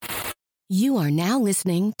You are now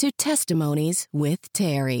listening to Testimonies with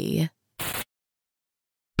Terry.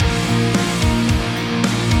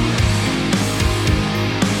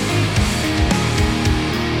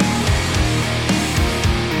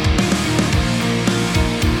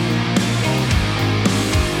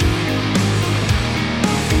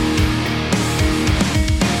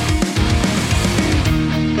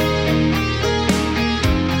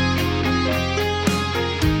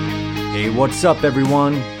 Hey, what's up,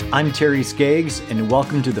 everyone? I'm Terry Skaggs, and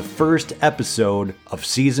welcome to the first episode of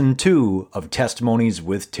Season 2 of Testimonies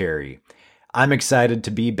with Terry. I'm excited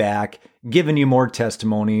to be back, giving you more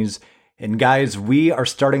testimonies. And guys, we are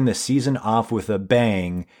starting the season off with a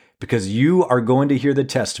bang because you are going to hear the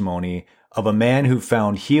testimony of a man who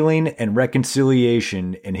found healing and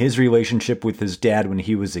reconciliation in his relationship with his dad when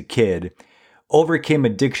he was a kid, overcame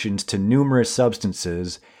addictions to numerous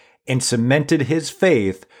substances, and cemented his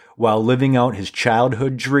faith while living out his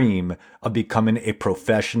childhood dream of becoming a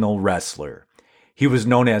professional wrestler. He was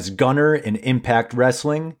known as Gunner in Impact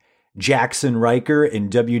Wrestling, Jaxson Ryker in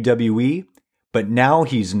WWE, but now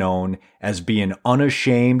he's known as being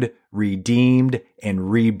unashamed, redeemed,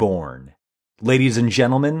 and reborn. Ladies and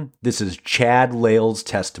gentlemen, this is Chad Lale's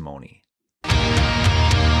testimony.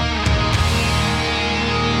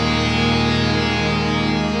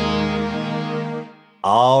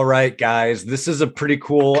 All right, guys, this is a pretty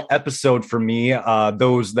cool episode for me.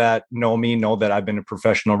 Those that know me know that I've been a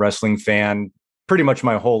professional wrestling fan pretty much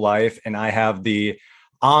my whole life, and I have the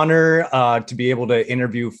honor to be able to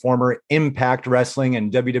interview former Impact Wrestling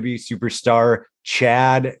and WWE superstar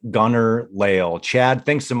Chad Gunner Lale. Chad,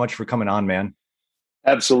 thanks so much for coming on, man.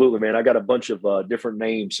 Absolutely, man. I got a bunch of different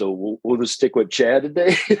names, so we'll just stick with Chad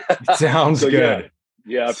today. Sounds good.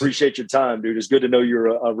 Yeah, I appreciate your time, dude. It's good to know you're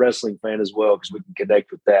a wrestling fan as well, because we can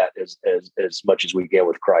connect with that as much as we can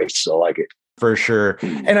with Christ. So I like it. For sure.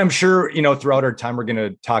 And I'm sure, throughout our time, we're going to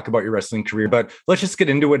talk about your wrestling career, but let's just get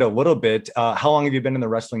into it a little bit. How long have you been in the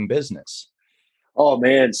wrestling business? Oh,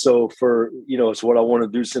 man. So it's what I want to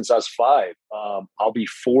do since I was 5. I'll be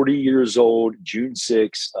 40 years old, June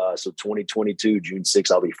 6th. So 2022, June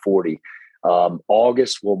 6th, I'll be 40.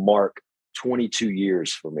 August will mark 22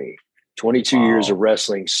 years for me. 22 years of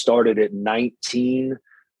wrestling. Started at 19,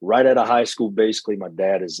 right out of high school. Basically, my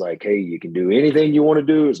dad is like, hey, you can do anything you want to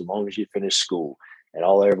do as long as you finish school. And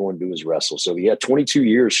all I ever want to do is wrestle. So, yeah, 22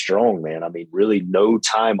 years strong, man. I mean, really no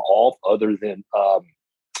time off other than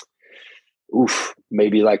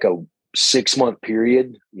maybe like a 6-month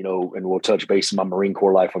period, and we'll touch base in my Marine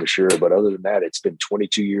Corps life, I'm sure. But other than that, it's been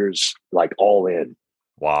 22 years, like all in.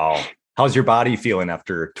 Wow. How's your body feeling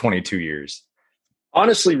after 22 years?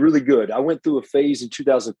 Honestly, really good. I went through a phase in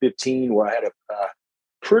 2015 where I had a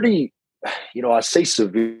pretty, I say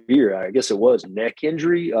severe, I guess it was neck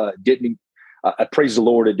injury. I praise the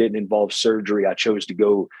Lord, it didn't involve surgery. I chose to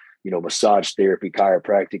go, massage therapy,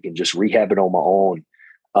 chiropractic, and just rehab it on my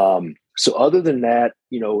own. So other than that,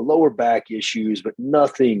 lower back issues, but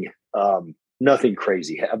nothing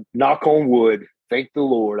crazy. Knock on wood. Thank the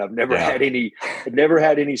Lord. I've never had any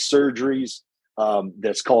surgeries.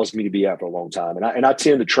 That's caused me to be out for a long time. And I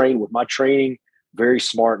tend to train with my training, very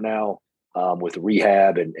smart now, with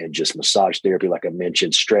rehab and just massage therapy, like I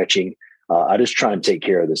mentioned, stretching. I just try and take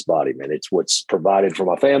care of this body, man. It's what's provided for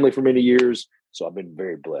my family for many years. So I've been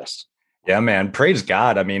very blessed. Yeah, man. Praise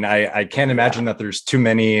God. I mean, I can't imagine that there's too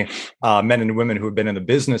many men and women who have been in the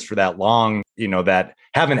business for that long, that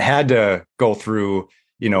haven't had to go through,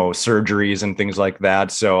 surgeries and things like that.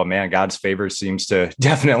 So, man, God's favor seems to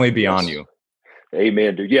definitely be on you.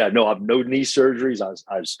 Amen, dude. Yeah, no, I've no knee surgeries.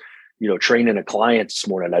 I was, training a client this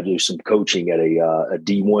morning. I do some coaching at a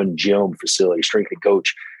D1 gym facility, strength and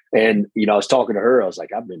coach. And, I was talking to her. I was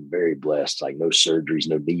like, I've been very blessed, like no surgeries,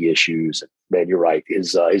 no knee issues. And man, you're right.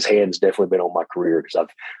 His hand's definitely been on my career because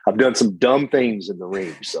I've done some dumb things in the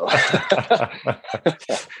ring. So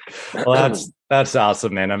well, that's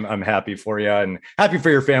awesome, man. I'm happy for you and happy for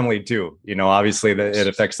your family too. Obviously it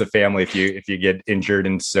affects the family if you get injured.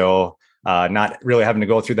 And so not really having to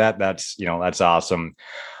go through that. That's awesome.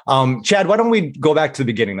 Chad, why don't we go back to the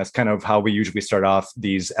beginning? That's kind of how we usually start off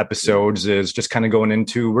these episodes, is just kind of going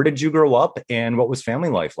into where did you grow up and what was family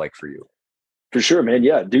life like for you? For sure, man.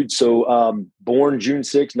 Yeah, dude. So born June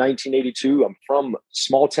 6, 1982. I'm from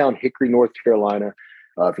small town Hickory, North Carolina.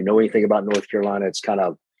 If you know anything about North Carolina,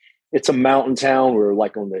 it's a mountain town. We're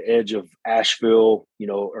like on the edge of Asheville,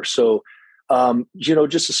 or so.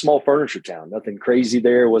 Just a small furniture town. Nothing crazy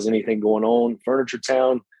there. Wasn't anything going on. Furniture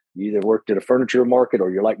town. You either worked at a furniture market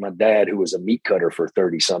or you're like my dad, who was a meat cutter for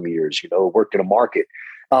 30 some years, worked at a market.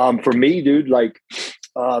 For me, dude,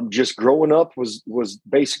 just growing up was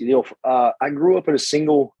basically, I grew up in a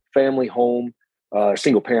single family home,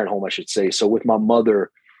 single parent home, I should say. So with my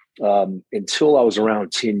mother, until I was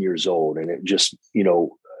around 10 years old, and it just,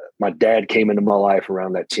 my dad came into my life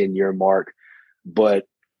around that 10-year mark. But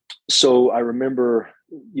so I remember,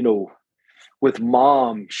 with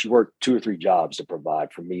mom, she worked 2 or 3 jobs to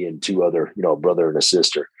provide for me and 2 other, a brother and a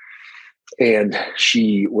sister. And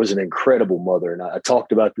she was an incredible mother. And I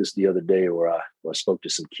talked about this the other day where I spoke to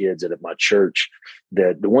some kids at my church,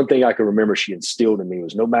 that the one thing I can remember she instilled in me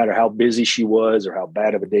was no matter how busy she was or how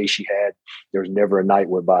bad of a day she had, there was never a night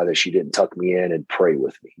went by that she didn't tuck me in and pray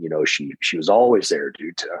with me. She was always there,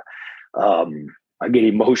 dude. I get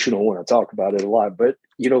emotional when I talk about it a lot, but,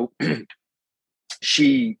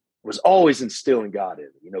 she was always instilling God in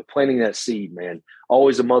me, planting that seed, man.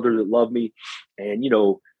 Always a mother that loved me. And,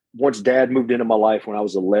 once dad moved into my life when I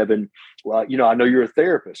was 11, well, I know you're a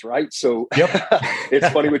therapist, right? So yep. It's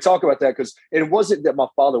funny we talk about that because it wasn't that my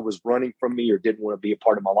father was running from me or didn't want to be a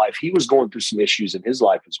part of my life. He was going through some issues in his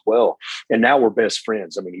life as well. And now we're best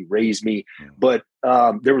friends. I mean, he raised me, but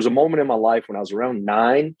there was a moment in my life when I was around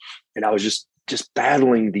 9 and I was just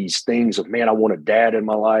battling these things of, man, I want a dad in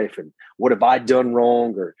my life. And what have I done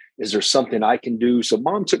wrong? Or is there something I can do? So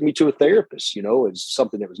mom took me to a therapist, it's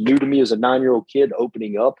something that was new to me as a 9-year-old kid,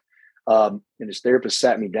 opening up. And his therapist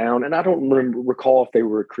sat me down, and I don't recall if they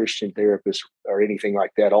were a Christian therapist or anything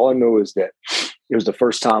like that. All I know is that it was the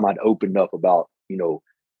first time I'd opened up about,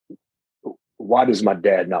 why does my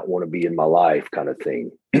dad not want to be in my life kind of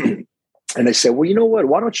thing. And they said, well, you know what,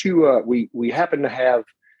 why don't you, we happen to have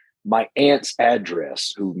my aunt's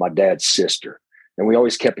address, who my dad's sister. And we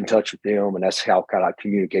always kept in touch with them. And that's how kind of I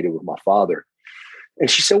communicated with my father. And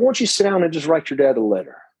she said, why don't you sit down and just write your dad a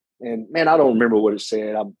letter? And man, I don't remember what it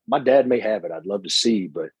said. My dad may have it. I'd love to see,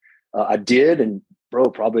 but I did. And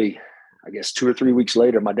bro, probably, I guess 2 or 3 weeks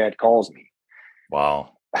later, my dad calls me.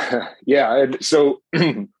 Wow. Yeah. And so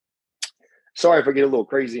sorry if I get a little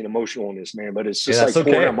crazy and emotional on this, man, but it's just like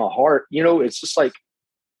pouring out my heart. It's just like,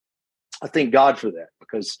 I thank God for that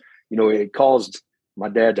because, it caused my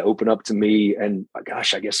dad to open up to me. And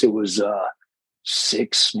gosh, I guess it was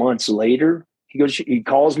 6 months later. He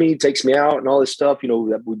calls me, takes me out and all this stuff,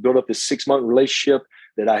 that we built up this 6-month relationship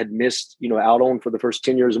that I had missed, out on for the first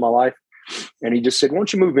 10 years of my life. And he just said, why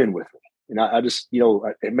don't you move in with me? And I just,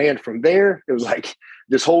 and man, from there, it was like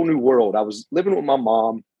this whole new world. I was living with my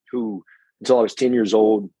mom who, until I was 10 years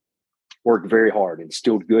old, worked very hard and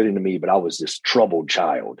instilled good into me, but I was this troubled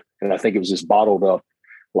child. And I think it was just bottled up,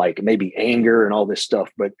 like maybe anger and all this stuff.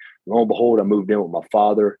 But lo and behold, I moved in with my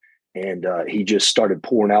father, and he just started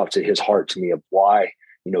pouring out to his heart to me of why,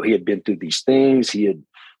 he had been through these things. He had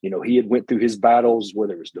went through his battles,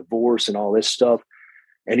 whether it was divorce and all this stuff.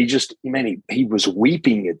 And he just, man, he was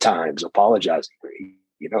weeping at times, apologizing,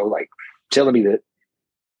 like telling me that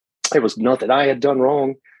it was nothing I had done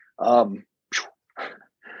wrong. All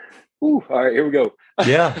right, here we go.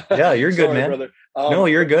 Yeah, you're good, man. Brother. No,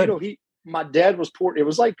 you're good. My dad was poor. It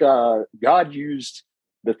was like God used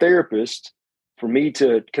the therapist for me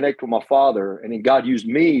to connect with my father, and then God used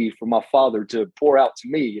me for my father to pour out to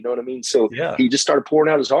me. You know what I mean? So he just started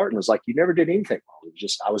pouring out his heart, and it was like, you never did anything wrong. It was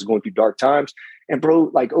just, I was going through dark times. And bro,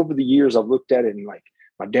 like over the years, I've looked at it and like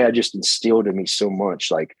my dad just instilled in me so much,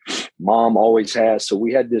 like mom always has. So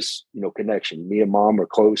we had this, connection. Me and mom are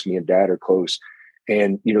close. Me and dad are close.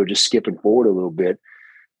 And, just skipping forward a little bit,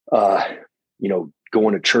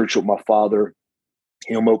 going to church with my father,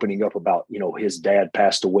 him opening up about, his dad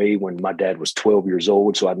passed away when my dad was 12 years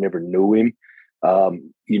old. So I never knew him,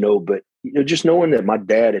 but, just knowing that my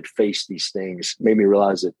dad had faced these things made me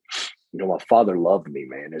realize that, my father loved me,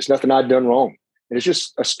 man. There's nothing I'd done wrong. And it's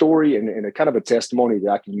just a story and a kind of a testimony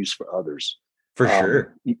that I can use for others. For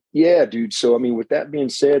sure. Yeah, dude. So, I mean, with that being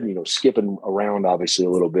said, skipping around obviously a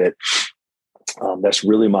little bit, that's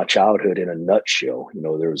really my childhood in a nutshell.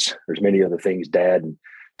 There's many other things. Dad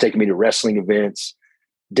taking me to wrestling events,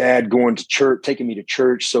 dad going to church, taking me to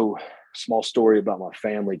church. So small story about my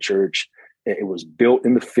family church. It was built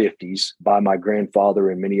in the 50s by my grandfather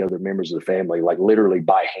and many other members of the family, like literally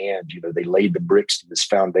by hand. They laid the bricks to this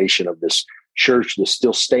foundation of this church that's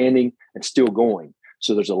still standing and still going.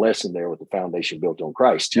 So there's a lesson there with the foundation built on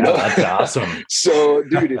Christ. That's awesome. So,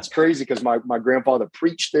 dude, it's crazy because my grandfather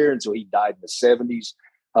preached there until he died in the 70s.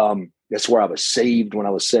 That's where I was saved when I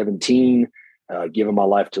was 17, giving my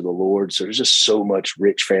life to the Lord. So there's just so much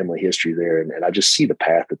rich family history there. And I just see the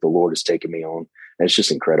path that the Lord has taken me on. And it's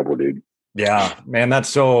just incredible, dude. Yeah, man, that's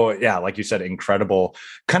so, like you said, incredible.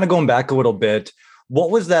 Kind of going back a little bit, what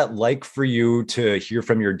was that like for you to hear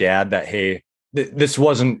from your dad that, hey, this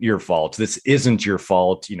wasn't your fault. This isn't your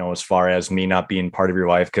fault, as far as me not being part of your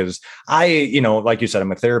life. Cause like you said,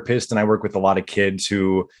 I'm a therapist and I work with a lot of kids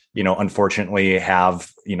who, unfortunately have,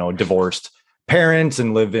 divorced parents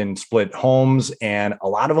and live in split homes. And a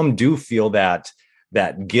lot of them do feel that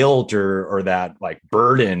guilt or that like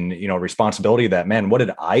burden, responsibility that, man, what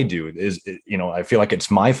did I do? I feel like it's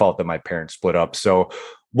my fault that my parents split up. So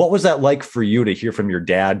what was that like for you to hear from your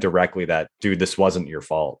dad directly that, dude, this wasn't your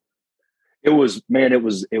fault? It was, man, it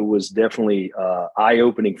was definitely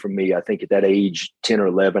eye-opening for me. I think at that age, 10 or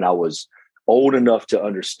 11, I was old enough to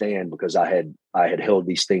understand because I had held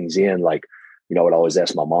these things in. Like, I would always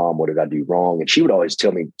ask my mom, what did I do wrong? And she would always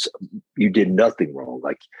tell me, you did nothing wrong.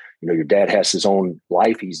 Like, your dad has his own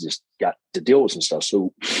life. He's just got to deal with some stuff.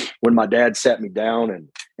 So when my dad sat me down and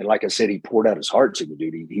like I said, he poured out his heart to me,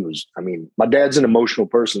 dude. He was, my dad's an emotional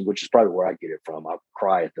person, which is probably where I get it from. I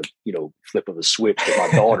cry at the, flip of a switch with my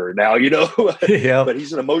daughter now, Yeah. But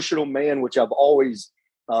he's an emotional man, which I've always,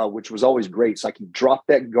 which was always great. It's like he dropped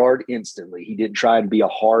that guard instantly. He didn't try and be a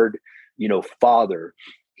hard, father.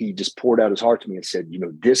 He just poured out his heart to me and said,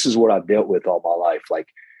 this is what I've dealt with all my life. Like,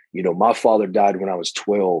 my father died when I was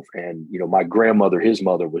 12 and, my grandmother, his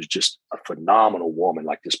mother was just a phenomenal woman,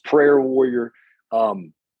 like this prayer warrior.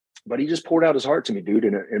 But he just poured out his heart to me, dude.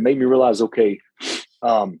 And it made me realize, okay,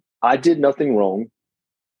 I did nothing wrong.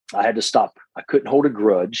 I had to stop. I couldn't hold a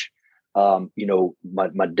grudge.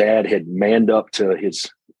 My dad had manned up to his,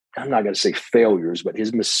 I'm not going to say failures, but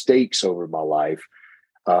his mistakes over my life,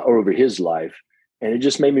 or over his life. And it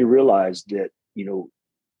just made me realize that,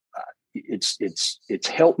 it's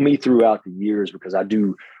helped me throughout the years because I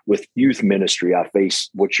do with youth ministry. I face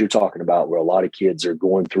what you're talking about, where a lot of kids are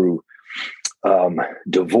going through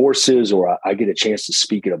divorces, or I get a chance to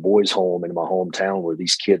speak at a boys' home in my hometown where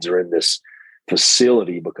these kids are in this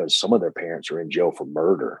facility because some of their parents are in jail for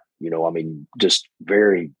murder. Just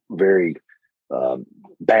very, very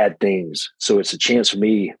bad things. So it's a chance for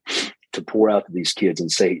me to pour out to these kids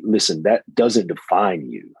and say, listen, that doesn't define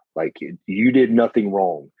you. Like you did nothing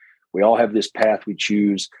wrong. We all have this path we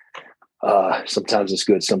choose. Sometimes it's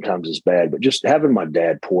good, sometimes it's bad. But just having my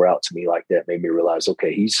dad pour out to me like that made me realize,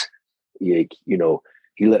 okay, he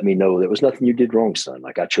let me know there was nothing you did wrong, son.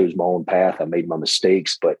 Like I chose my own path. I made my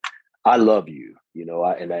mistakes, but I love you,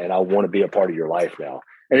 and I want to be a part of your life now.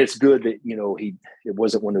 And it's good that, it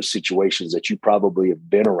wasn't one of those situations that you probably have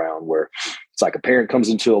been around where it's like a parent comes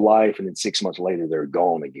into a life and then 6 months later they're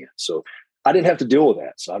gone again. So I didn't have to deal with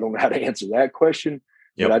that. So I don't know how to answer that question.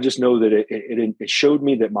 Yep. But I just know that it showed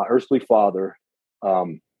me that my earthly father,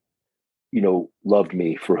 loved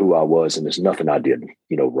me for who I was, and there's nothing I did,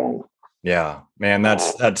 wrong. Yeah, man,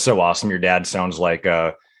 that's so awesome. Your dad sounds like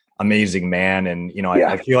a amazing man. And,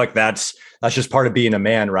 I feel like that's just part of being a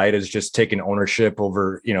man, right? Is just taking ownership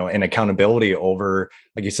over, and accountability over,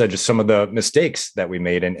 like you said, just some of the mistakes that we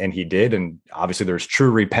made and he did. And obviously there's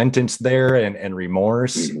true repentance there and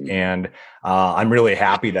remorse. Mm-hmm. And I'm really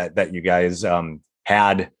happy that you guys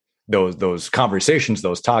had those conversations,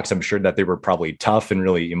 those talks. I'm sure that they were probably tough and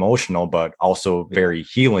really emotional, but also very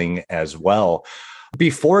healing as well.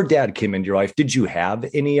 Before dad came into your life, did you have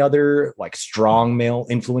any other like strong male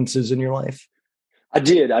influences in your life? I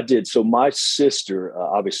did. So my sister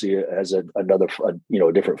obviously has another, a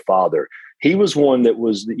different father. He was one that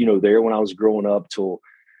was, there when I was growing up till,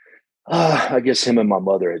 I guess him and my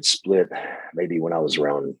mother had split maybe when I was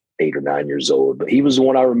around 8 or 9 years old. But he was the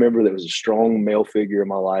one I remember that was a strong male figure in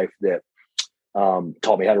my life that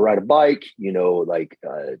taught me how to ride a bike,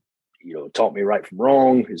 taught me right from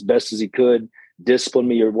wrong as best as he could, disciplined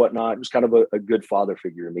me or whatnot. It was kind of a good father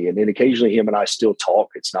figure to me. And then occasionally him and I still talk.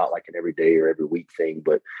 It's not like an every day or every week thing,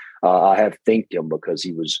 but I have thanked him because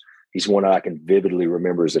he's one I can vividly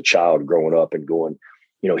remember as a child growing up and going,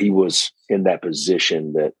 he was in that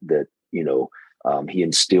position that he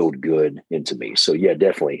instilled good into me. So yeah,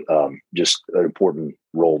 definitely just an important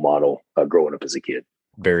role model growing up as a kid.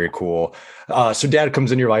 Very cool. So dad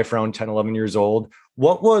comes in your life around 10, 11 years old.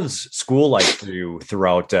 What was school like for you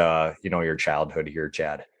throughout, your childhood here,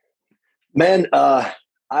 Chad? Man, I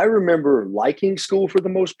remember liking school for the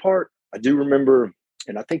most part. I do remember,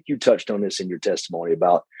 and I think you touched on this in your testimony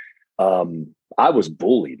about, I was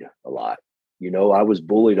bullied a lot. I was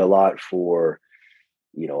bullied a lot for,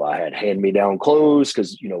 I had hand-me-down clothes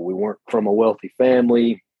because, we weren't from a wealthy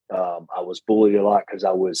family. I was bullied a lot because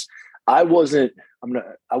I was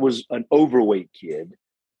an overweight kid.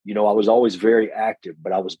 I was always very active,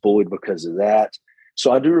 but I was bullied because of that.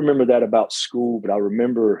 So I do remember that about school, but I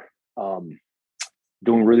remember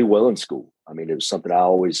doing really well in school. I mean, it was something I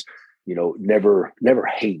always, never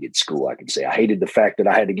hated school. I can say I hated the fact that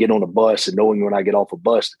I had to get on a bus and knowing when I get off a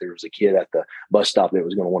bus that there was a kid at the bus stop that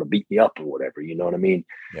was going to want to beat me up or whatever, you know what I mean?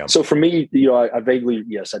 Yeah. So for me, I vaguely,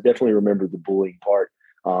 yes, I definitely remember the bullying part.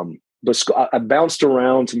 But I bounced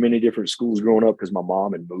around to many different schools growing up because my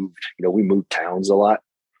mom had moved, we moved towns a lot.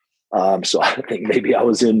 So I think maybe I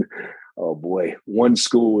was in, one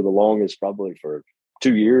school the longest probably for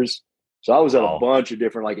 2 years. So I was at a bunch of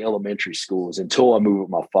different like elementary schools until I moved with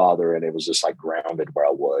my father, and it was just like grounded where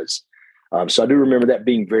I was. So I do remember that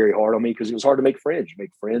being very hard on me because it was hard to make friends. You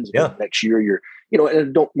make friends. Yeah. Next year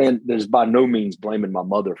and there's by no means blaming my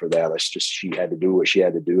mother for that. It's just, she had to do what she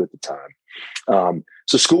had to do at the time.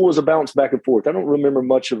 So school was a bounce back and forth. I don't remember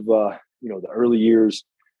much of, the early years,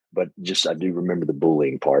 but just, I do remember the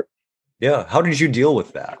bullying part. Yeah. How did you deal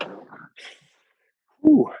with that?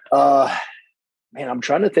 Man, I'm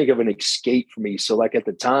trying to think of an escape for me. So like at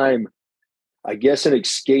the time, I guess an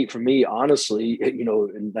escape for me, honestly,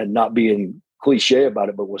 and not being cliche about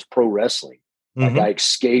it, but was pro wrestling. Mm-hmm. Like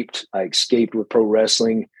I escaped with pro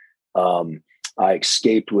wrestling. I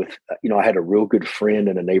escaped with, I had a real good friend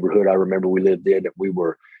in a neighborhood I remember we lived in, that we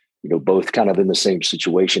were, both kind of in the same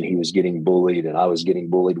situation. He was getting bullied and I was getting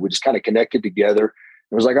bullied. We just kind of connected together.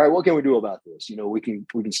 It was like, all right, what can we do about this? We can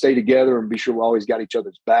stay together and be sure we always got each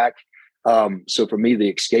other's back. So for me, the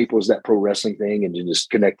escape was that pro wrestling thing and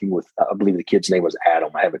just connecting with, I believe the kid's name was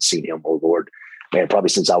Adam. I haven't seen him, oh Lord, man, probably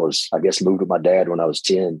since I was, I guess, moved with my dad when I was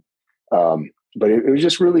 10. But it was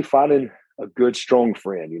just really finding a good, strong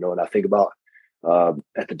friend, and I think about,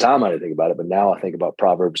 at the time I didn't think about it, but now I think about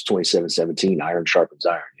Proverbs 27:17, iron sharpens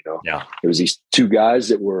iron, Yeah. It was these two guys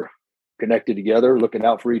that were connected together, looking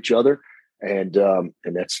out for each other. And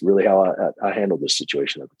that's really how I handled this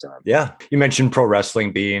situation at the time. Yeah. You mentioned pro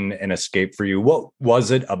wrestling being an escape for you. What was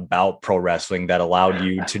it about pro wrestling that allowed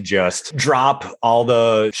you to just drop all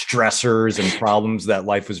the stressors and problems that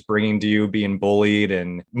life was bringing to you, being bullied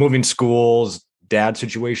and moving schools, dad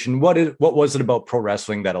situation? What was it about pro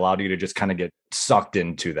wrestling that allowed you to just kind of get sucked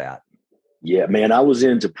into that? Yeah, man, I was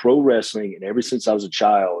into pro wrestling, and ever since I was a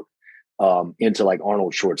child, into like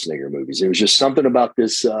Arnold Schwarzenegger movies. There was just something about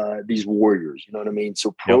these warriors, you know what I mean?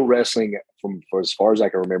 So pro wrestling, for as far as I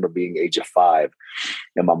can remember, being age of 5,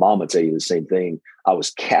 and my mom would tell you the same thing, I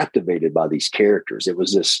was captivated by these characters. It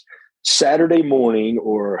was this Saturday morning,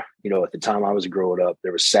 or, at the time I was growing up,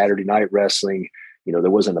 there was Saturday night wrestling.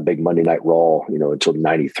 There wasn't a big Monday Night Raw, until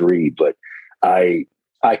 93, but I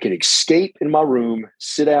could escape in my room,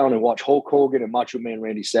 sit down and watch Hulk Hogan and Macho Man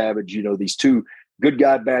Randy Savage, these two good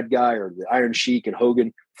guy, bad guy, or the Iron Sheik and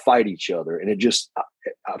Hogan fight each other. And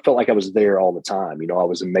I felt like I was there all the time. I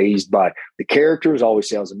was amazed by the characters. I always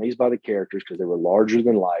say I was amazed by the characters because they were larger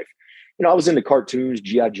than life. I was into cartoons,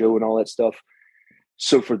 G.I. Joe and all that stuff.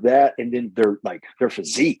 So for that, and then their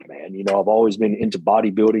physique, man, I've always been into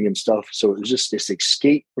bodybuilding and stuff. So it was just this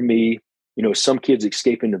escape for me. Some kids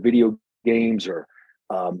escape into video games or,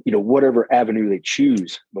 whatever avenue they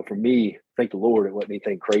choose. But for me, thank the Lord, it wasn't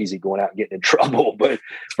anything crazy going out and getting in trouble. But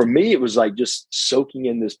for me, it was like just soaking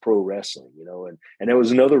in this pro wrestling, and there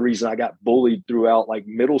was another reason I got bullied throughout like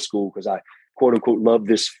middle school because I quote unquote loved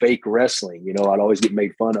this fake wrestling. I'd always get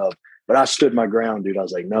made fun of, but I stood my ground, dude. I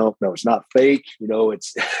was like, no, it's not fake.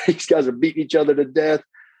 It's these guys are beating each other to death.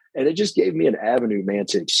 And it just gave me an avenue, man,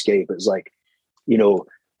 to escape. It's like,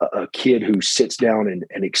 a kid who sits down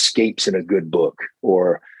and escapes in a good book,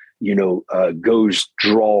 or, goes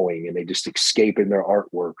drawing and they just escape in their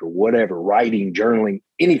artwork or whatever, writing, journaling,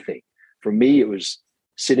 anything. For me, it was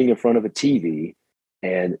sitting in front of a TV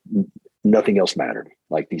and nothing else mattered.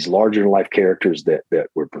 Like these larger than life characters that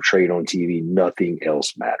were portrayed on TV, nothing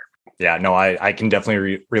else mattered. Yeah, no, I can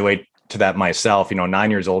definitely relate to that myself.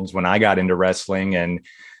 9 years old is when I got into wrestling, and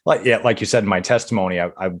like you said in my testimony,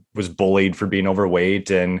 I was bullied for being overweight,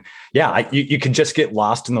 and you could just get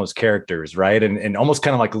lost in those characters, right? And almost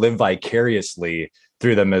kind of like live vicariously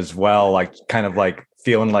through them as well, like kind of like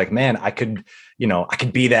feeling like, man, I could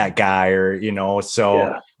be that guy, or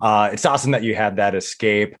so. It's awesome that you had that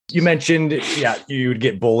escape. You mentioned, you'd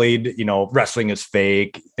get bullied, wrestling is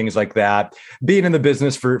fake, things like that. Being in the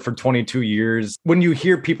business for 22 years, when you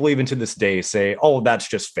hear people even to this day say, oh, that's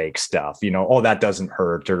just fake stuff, oh, that doesn't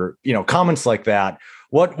hurt, or, comments like that.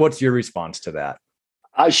 What's your response to that?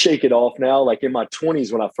 I shake it off now. Like in my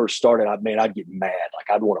 20s, when I first started, I'd get mad.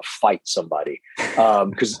 Like I'd want to fight somebody.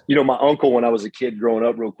 Because, my uncle, when I was a kid growing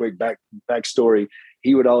up, real quick backstory,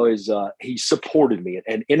 he would always, he supported me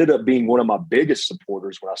and ended up being one of my biggest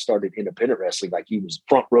supporters when I started independent wrestling. Like he was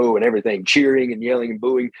front row and everything, cheering and yelling and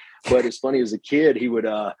booing. But it's funny, as a kid,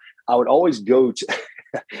 I would always go to,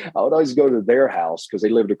 I would always go to their house because they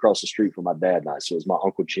lived across the street from my dad and I. So it was my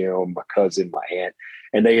Uncle Jim, my cousin, my aunt,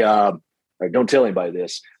 and they don't tell anybody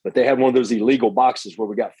this, but they had one of those illegal boxes where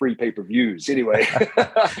we got free pay-per-views. Anyway,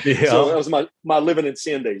 so that was my living in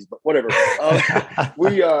sin days, but whatever.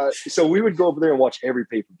 So we would go over there and watch every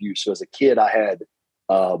pay-per-view. So as a kid, I had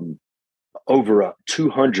over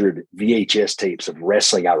 200 VHS tapes of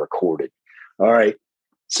wrestling I recorded. All right.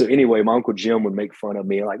 So anyway, my Uncle Jim would make fun of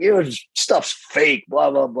me like, stuff's fake, blah,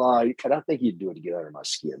 blah, blah. And I think he'd do it to get under my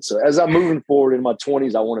skin. So as I'm moving forward in my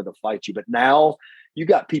 20s, I wanted to fight you. But now you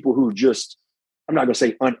got people who just, I'm not going to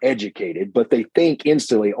say uneducated, but they think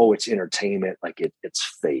instantly, oh, it's entertainment, like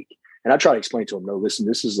it's fake. And I try to explain to them, no, listen,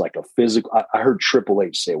 this is like a physical, I heard Triple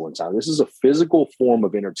H say one time, this is a physical form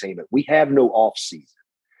of entertainment. We have no off season.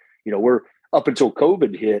 We're up until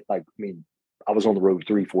COVID hit. Like, I mean, I was on the road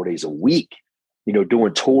 3-4 days a week,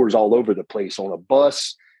 doing tours all over the place on a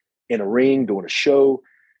bus, in a ring, doing a show.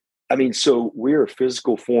 I mean, so we're a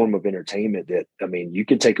physical form of entertainment that, I mean, you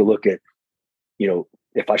can take a look at,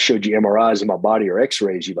 if I showed you MRIs in my body or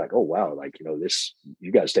x-rays, you'd be like, oh, wow, like, this,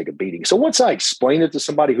 you guys take a beating. So once I explain it to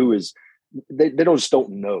somebody who is, they just don't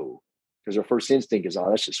know, because their first instinct is, oh,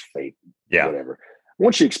 that's just fake. Yeah. Whatever.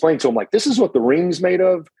 Once you explain to them, like, this is what the ring's made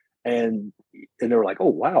of. And they're like, oh,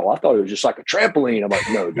 wow, I thought it was just like a trampoline. I'm like,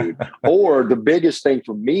 no, dude. Or the biggest thing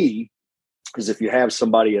for me is if you have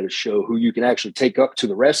somebody at a show who you can actually take up to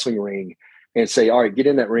the wrestling ring and say, all right, get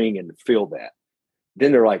in that ring and feel that.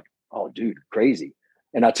 Then they're like, oh, dude, crazy.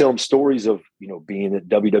 And I tell them stories of, being at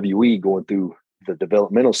WWE, going through the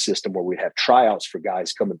developmental system where we'd have tryouts for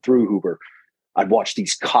guys coming through I'd watch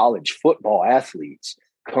these college football athletes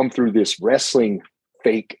come through this wrestling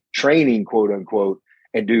fake training, quote unquote.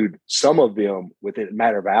 And dude, some of them within a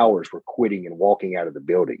matter of hours were quitting and walking out of the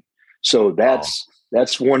building. So that's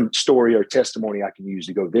one story or testimony I can use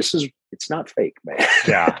to go, it's not fake, man.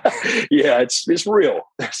 Yeah. Yeah, it's real.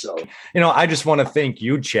 So, I just want to thank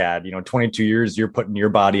you, Chad. 22 years, you're putting your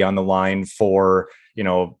body on the line for,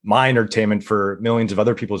 my entertainment, for millions of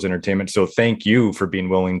other people's entertainment. So thank you for being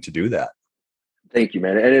willing to do that. Thank you,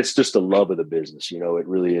 man. And it's just the love of the business. It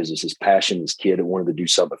really is. It's his passion. This kid that wanted to do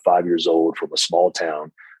something at 5 years old from a small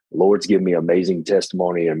town. The Lord's given me amazing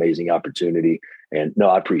testimony, an amazing opportunity. And no,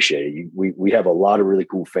 I appreciate it. We have a lot of really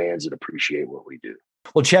cool fans that appreciate what we do.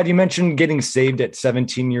 Well, Chad, you mentioned getting saved at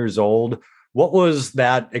 17 years old. What was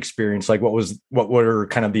that experience like? What were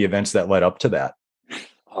kind of the events that led up to that?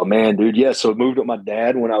 Oh, man, dude. Yeah. So I moved with my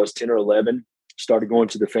dad when I was 10 or 11. Started going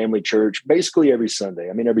to the family church basically every Sunday.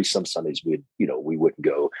 I mean, some Sundays we wouldn't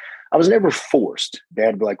go. I was never forced.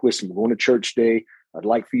 Dad would be like, listen, we're going to church today. I'd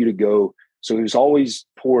like for you to go. So he was always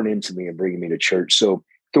pouring into me and bringing me to church. So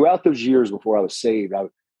throughout those years before I was saved,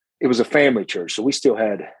 it was a family church. So we still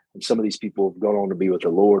had, and some of these people have gone on to be with the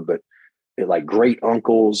Lord, but they're like great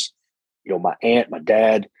uncles, my aunt, my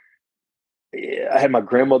dad. I had my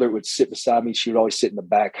grandmother would sit beside me. She would always sit in the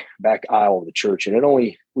back aisle of the church. And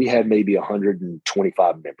we had maybe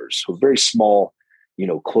 125 members. So very small,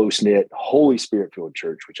 close-knit, Holy Spirit-filled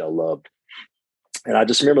church, which I loved. And I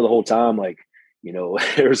just remember the whole time, like,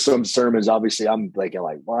 there were some sermons, obviously I'm thinking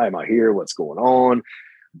like, why am I here? What's going on?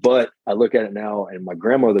 But I look at it now and my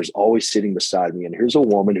grandmother's always sitting beside me. And here's a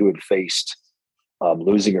woman who had faced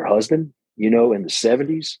losing her husband, in the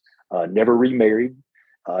 70s, never remarried.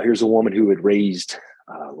 Here's a woman who had raised,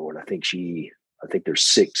 Lord, I think there's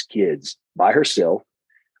 6 kids by herself.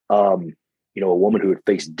 A woman who had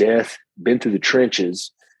faced death, been through the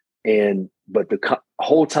trenches, but the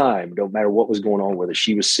whole time, no matter what was going on, whether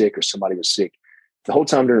she was sick or somebody was sick, the whole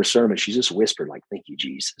time during her sermon, she's just whispering like, thank you,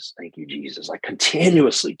 Jesus, like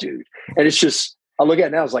continuously, dude. And it's just, I look at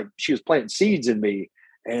it now, it's like she was planting seeds in me.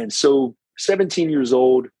 And so 17 years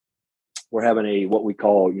old, we're having what we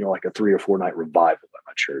call, like a 3 or 4 night revival at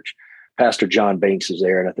my church. Pastor John Banks is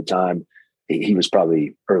there. And at the time, he was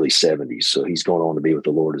probably early 70s. So he's going on to be with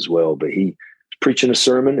the Lord as well. But he was preaching a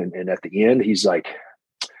sermon. And at the end, he's like,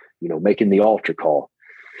 making the altar call.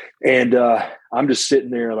 And I'm just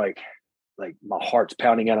sitting there like my heart's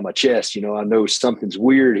pounding out of my chest. I know something's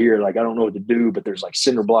weird here. Like, I don't know what to do, but there's like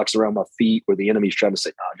cinder blocks around my feet where the enemy's trying to say,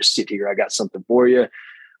 no, just sit here. I got something for you.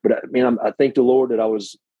 But I thank the Lord that I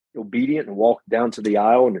was obedient and walked down to the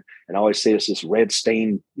aisle. And I always say it's this red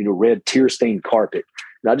tear stained carpet.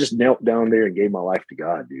 And I just knelt down there and gave my life to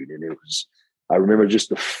God, dude. And I remember just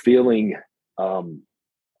the feeling then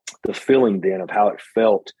of how it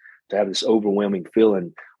felt to have this overwhelming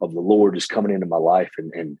feeling of the Lord just coming into my life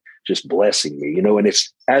and just blessing me, and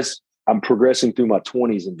it's as I'm progressing through my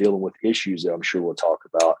 20s and dealing with issues that I'm sure we'll talk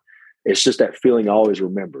about. It's just that feeling I always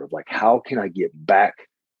remember of like, how can I get back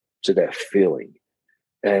to that feeling?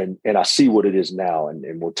 and I see what it is now,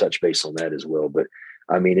 and we'll touch base on that as well. But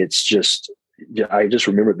I mean, it's just, I just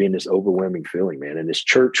remember it being this overwhelming feeling, man. And this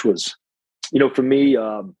church was, for me,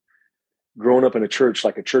 growing up in a church,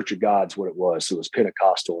 like a Church of God's what it was. So it was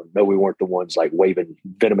Pentecostal, and no, we weren't the ones like waving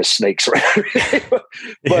venomous snakes around.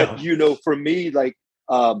 But, for me, like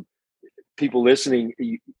people listening,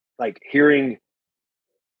 like hearing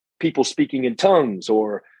people speaking in tongues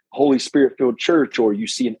or Holy Spirit filled church, or you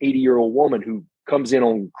see an 80-year-old woman who comes in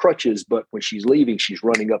on crutches, but when she's leaving, she's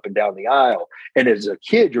running up and down the aisle. And as a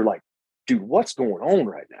kid, you're like, dude, what's going on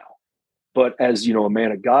right now? But as, a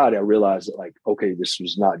man of God, I realized that, like, okay, this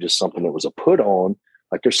was not just something that was a put on.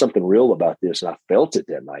 Like, there's something real about this. And I felt it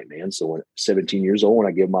that night, man. So when 17 years old, when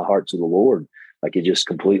I gave my heart to the Lord, like, it just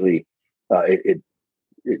completely, it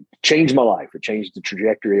changed my life. It changed the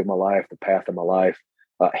trajectory of my life, the path of my life,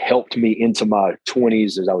 helped me into my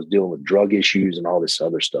 20s as I was dealing with drug issues and all this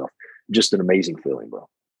other stuff. Just an amazing feeling, bro.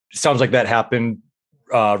 Sounds like that happened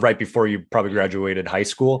right before you probably graduated high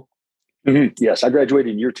school. Mm-hmm. Yes, I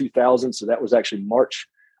graduated in year 2000. So that was actually March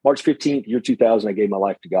 15th, year 2000. I gave my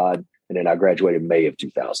life to God, and then I graduated May of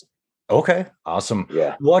 2000. Okay, awesome.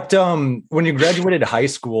 Yeah. What, when you graduated high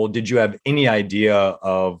school, did you have any idea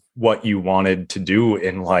of what you wanted to do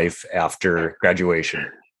in life after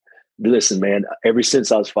graduation? Listen, man, ever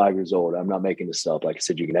since I was 5 years old, I'm not making this up. Like I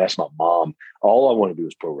said, you can ask my mom. All I want to do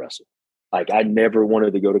is pro wrestle. Like, I never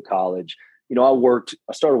wanted to go to college.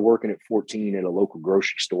 I started working at 14 at a local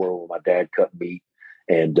grocery store where my dad cut meat.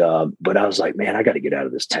 And, but I was like, man, I got to get out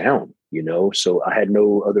of this town, So I had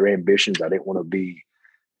no other ambitions. I didn't want to be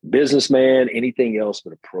a businessman, anything else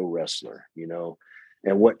but a pro wrestler,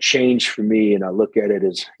 And what changed for me, and I look at it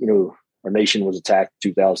as, our nation was attacked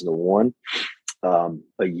in 2001.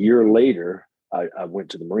 A year later, I went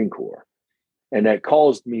to the Marine Corps, and that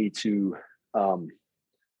caused me to,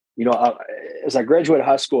 as I graduated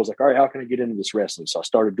high school, I was like, all right, how can I get into this wrestling? So I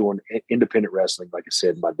started doing independent wrestling. Like I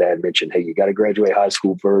said, my dad mentioned, hey, you got to graduate high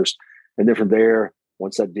school first. And then from there,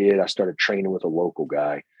 once I did, I started training with a local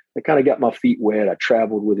guy. I kind of got my feet wet. I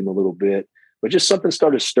traveled with him a little bit, but just something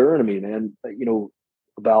started stirring me, man.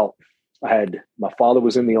 My father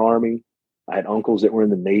was in the Army. I had uncles that were in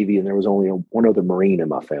the Navy, and there was only one other Marine in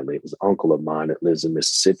my family. It was an uncle of mine that lives in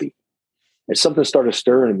Mississippi. And something started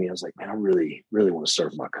stirring in me. I was like, man, I really, really want to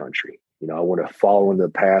serve my country. I want to follow in the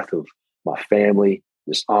path of my family,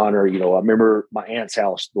 this honor. I remember my aunt's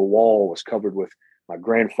house, the wall was covered with my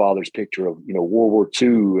grandfather's picture of, World War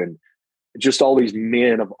II, and just all these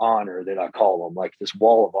men of honor that I call them, like this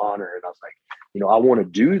wall of honor. And I was like, I want to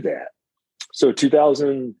do that. So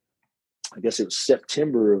 2000, I guess it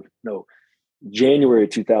was January of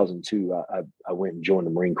 2002, I went and joined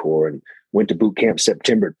the Marine Corps and went to boot camp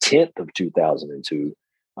September 10th of 2002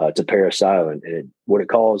 to Parris Island. And what it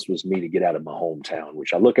caused was me to get out of my hometown,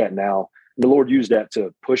 which I look at now. The Lord used that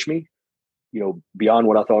to push me, beyond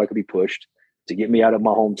what I thought I could be pushed, to get me out of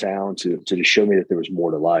my hometown, to just show me that there was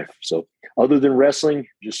more to life. So other than wrestling,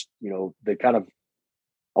 just, I want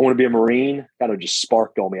to be a Marine kind of just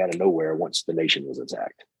sparked on me out of nowhere once the nation was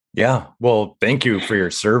attacked. Yeah. Well, thank you for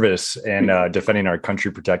your service and defending our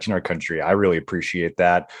country, protecting our country. I really appreciate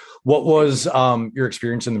that. What was your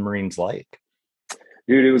experience in the Marines like?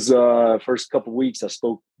 Dude, it was first couple of weeks. I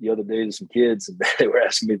spoke the other day to some kids, and they were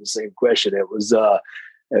asking me the same question. It was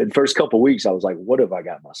in the first couple of weeks, I was like, what have I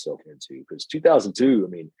got myself into? Because 2002, I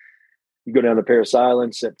mean, you go down to Parris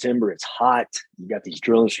Island, September, it's hot. You got these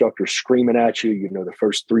drill instructors screaming at you. The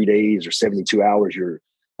first 3 days or 72 hours,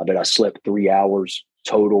 I bet I slept 3 hours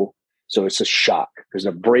total. So it's a shock because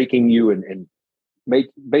they're breaking you and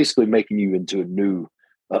basically making you into a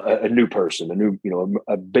new person,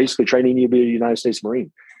 basically training you to be a United States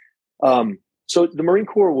Marine. So the Marine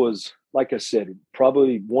Corps was, like I said,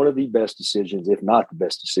 probably one of the best decisions, if not the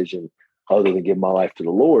best decision, other than giving my life to the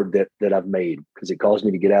Lord, that I've made, because it caused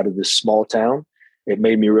me to get out of this small town. It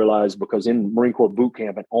made me realize, because in Marine Corps boot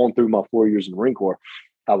camp and on through my 4 years in the Marine Corps,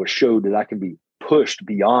 I was showed that I can be pushed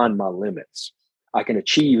beyond my limits. I can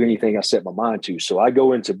achieve anything I set my mind to. So I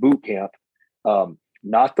go into boot camp,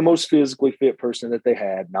 not the most physically fit person that they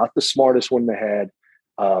had, not the smartest one they had,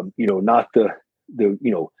 not the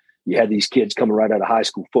you had these kids coming right out of high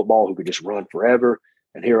school football who could just run forever.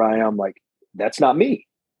 And here I am, like, that's not me.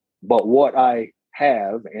 But what I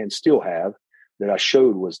have and still have that I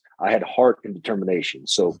showed was I had heart and determination.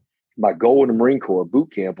 So my goal in the Marine Corps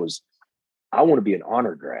boot camp was, I want to be an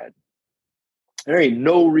honor grad. There ain't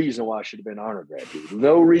no reason why I should have been an honor grad, dude.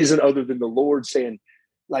 No reason other than the Lord saying,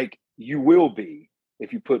 like, you will be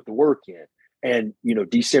if you put the work in. And,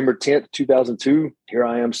 December 10th, 2002, here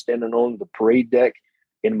I am standing on the parade deck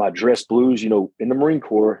in my dress blues, in the Marine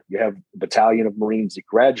Corps, you have a battalion of Marines that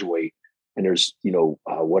graduate, and there's,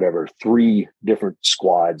 whatever, 3 different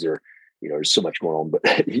squads, or, there's so much going on,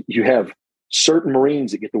 but you have certain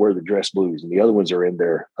Marines that get to wear the dress blues, and the other ones are in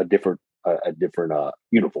a different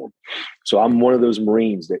uniform. So I'm one of those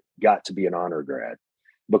Marines that got to be an honor grad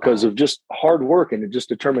because of just hard work and just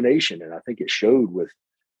determination. And I think it showed with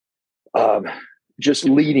just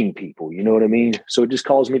leading people, you know what I mean? So it just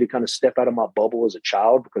caused me to kind of step out of my bubble as a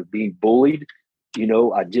child, because being bullied,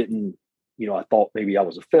 I didn't, I thought maybe I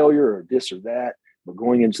was a failure or this or that, but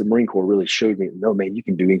going into the Marine Corps really showed me, no, man, you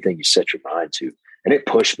can do anything you set your mind to. And it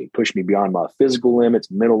pushed me beyond my physical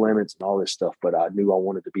limits, mental limits, and all this stuff. But I knew I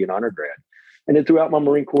wanted to be an honor grad. And then throughout my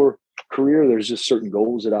Marine Corps career, there's just certain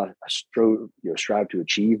goals that I strive to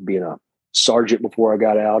achieve, being a sergeant before I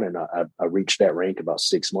got out. And I reached that rank about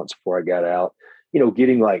 6 months before I got out,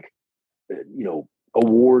 getting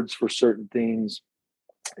awards for certain things.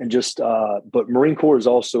 And just, but Marine Corps is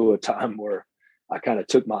also a time where I kind of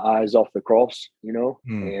took my eyes off the cross,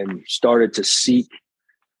 and started to seek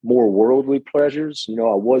more worldly pleasures.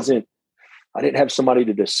 I didn't have somebody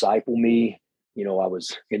to disciple me. I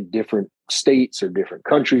was in different states or different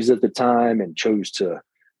countries at the time, and chose to,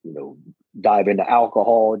 dive into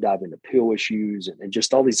alcohol, dive into pill issues, and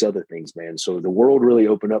just all these other things, man. So the world really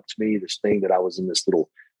opened up to me, this thing that I was in this little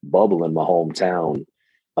bubble in my hometown.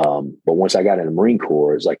 But once I got in the Marine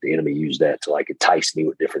Corps, it's like the enemy used that to entice me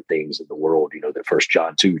with different things in the world, that 1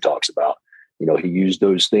 John 2 talks about. He used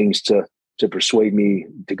those things to persuade me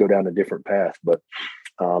to go down a different path. But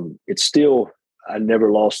it's still, I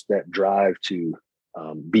never lost that drive to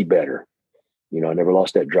be better. I never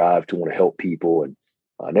lost that drive to want to help people, and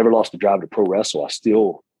I never lost the drive to pro wrestle. I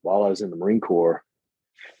still, while I was in the Marine Corps,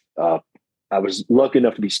 I was lucky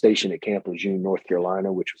enough to be stationed at Camp Lejeune, North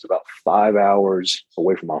Carolina, which was about 5 hours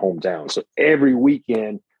away from my hometown. So every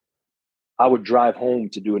weekend I would drive home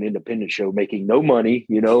to do an independent show, making no money,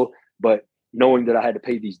 but knowing that I had to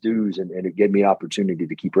pay these dues, and it gave me an opportunity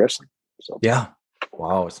to keep wrestling. So, yeah.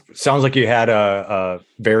 Wow. Sounds like you had a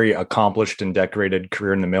very accomplished and decorated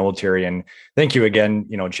career in the military. And thank you again,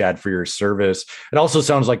 Chad, for your service. It also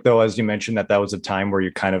sounds like, though, as you mentioned, that was a time where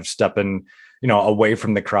you're kind of stepping, away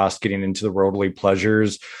from the cross, getting into the worldly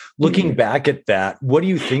pleasures. Looking back at that, what do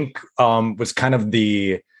you think was kind of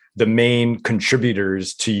the main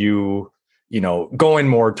contributors to you, going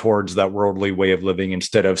more towards that worldly way of living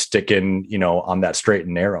instead of sticking, on that straight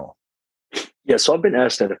and narrow? Yeah. So I've been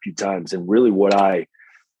asked that a few times, and really what I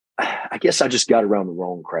guess I just got around the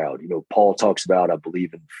wrong crowd. Paul talks about, I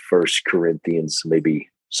believe in 1 Corinthians, maybe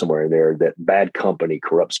somewhere in there, that bad company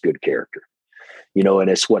corrupts good character, and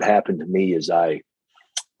it's what happened to me is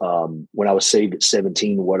when I was saved at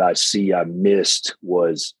 17, what I missed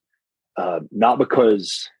was not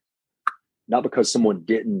because someone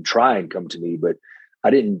didn't try and come to me, but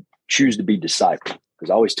I didn't choose to be discipled.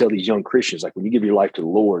 Because I always tell these young Christians, when you give your life to the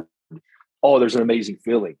Lord, oh, there's an amazing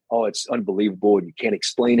feeling. Oh, it's unbelievable, and you can't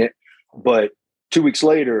explain it. But 2 weeks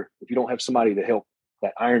later, if you don't have somebody to help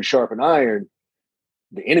that iron sharpen iron,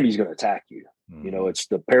 the enemy's going to attack you. It's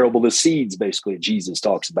the parable of the seeds, basically, Jesus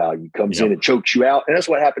talks about. He comes in and chokes you out. And that's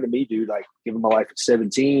what happened to me, dude. Giving my life at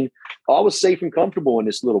 17, I was safe and comfortable in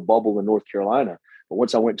this little bubble in North Carolina. But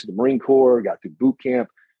once I went to the Marine Corps, got through boot camp,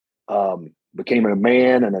 became a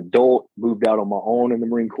man, an adult, moved out on my own in the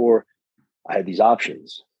Marine Corps, I had these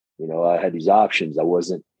options. I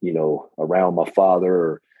wasn't, around my father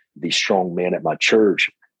or these strong men at my church.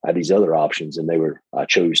 I had these other options, and I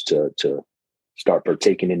chose to start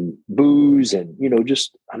partaking in booze and,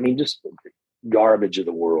 just garbage of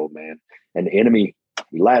the world, man. And the enemy,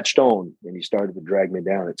 he latched on, and he started to drag me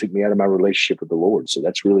down. It took me out of my relationship with the Lord. So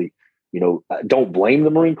that's really, I don't blame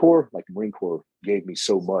the Marine Corps. The Marine Corps gave me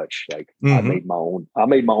so much. I made my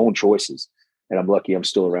own choices. And I'm lucky I'm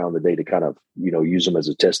still around today to kind of, use them as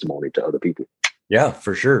a testimony to other people. Yeah,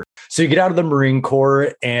 for sure. So you get out of the Marine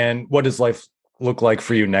Corps, and what does life look like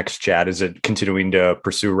for you next, Chad? Is it continuing to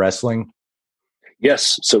pursue wrestling?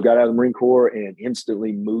 Yes. So got out of the Marine Corps and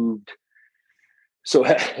instantly moved. So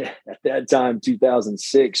at that time,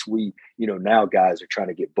 2006, we, now guys are trying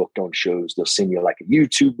to get booked on shows. They'll send you a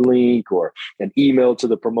YouTube link or an email to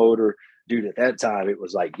the promoter. Dude, at that time, it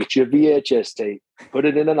was get you a VHS tape, put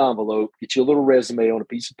it in an envelope, get you a little resume on a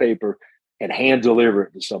piece of paper, and hand deliver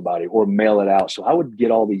it to somebody or mail it out. So I would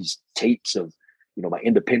get all these tapes of, my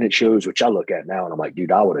independent shows, which I look at now and I'm like,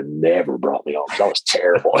 dude, I would have never brought me on because I was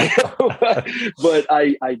terrible. But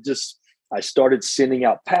I started sending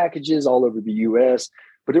out packages all over the U.S.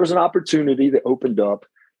 But there was an opportunity that opened up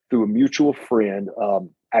through a mutual friend.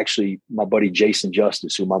 actually my buddy Jason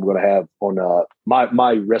Justice, whom I'm going to have on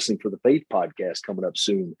my Wrestling for the Faith podcast coming up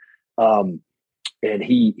soon. And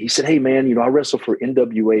he said, hey, man, I wrestle for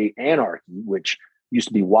NWA Anarchy, which used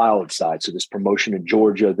to be Wild Side. So this promotion in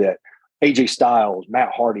Georgia that AJ Styles,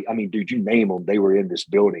 Matt Hardy, I mean, dude, you name them, they were in this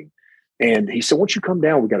building. And he said, once you come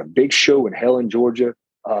down, we got a big show in Helen, Georgia.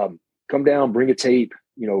 Come down, bring a tape,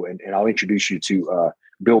 and I'll introduce you to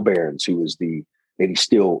Bill Behrens, who is and he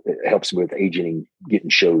still helps with agenting, getting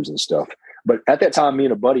shows and stuff. But at that time, me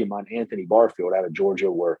and a buddy of mine, Anthony Barfield out of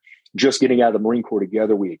Georgia, were just getting out of the Marine Corps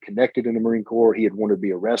together. We had connected in the Marine Corps. He had wanted to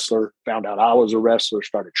be a wrestler, found out I was a wrestler,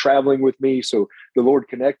 started traveling with me. So the Lord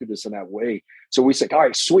connected us in that way. So we said, all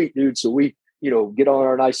right, sweet, dude. So we, get on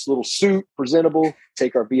our nice little suit, presentable,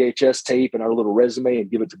 take our VHS tape and our little resume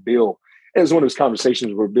and give it to Bill. And it was one of those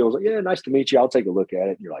conversations where Bill was like, yeah, nice to meet you. I'll take a look at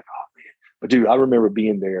it. And you're like, oh, man. But, dude, I remember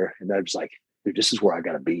being there, and I was like, dude, this is where I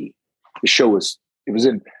got to be. It was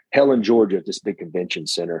in Helen, Georgia, at this big convention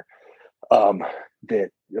center.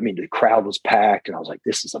 The crowd was packed, and I was like,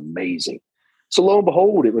 this is amazing. So lo and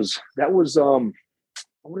behold, that was I want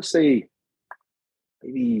to say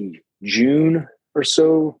maybe June or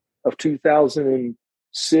so of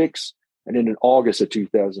 2006. And then in August of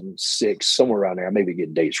 2006, somewhere around there, I may be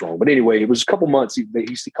getting dates wrong. But anyway, it was a couple months.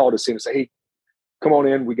 He called us in and said, hey, come on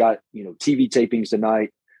in. We got, TV tapings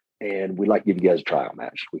tonight, and we'd like to give you guys a tryout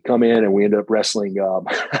match. We come in and we end up wrestling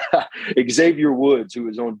Xavier Woods, who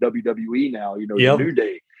is on WWE now, the New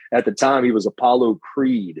Day. At the time, he was Apollo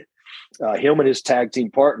Creed, him and his tag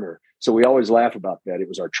team partner. So we always laugh about that. It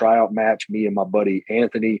was our tryout match, me and my buddy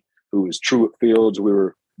Anthony, who was Truett Fields. We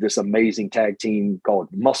were this amazing tag team called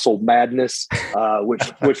Muscle Madness,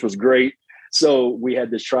 which was great. So we had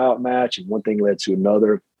this tryout match, and one thing led to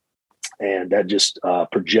another. And that just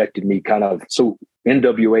projected me kind of. So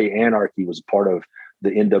NWA Anarchy was part of the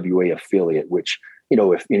NWA affiliate, which,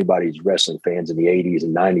 if anybody's wrestling fans in the 80s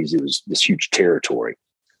and 90s, it was this huge territory.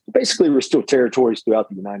 Basically, we're still territories throughout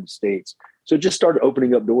the United States. So it just started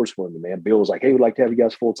opening up doors for me, man. Bill was like, hey, we'd like to have you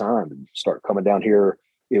guys full time, and start coming down here.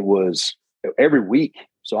 It was every week.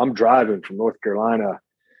 So I'm driving from North Carolina,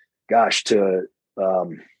 to,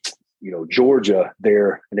 Georgia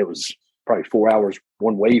there. And it was probably 4 hours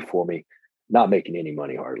one way for me, not making any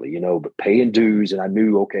money hardly, but paying dues. And I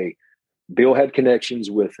knew, okay, Bill had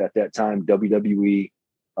connections with, at that time, WWE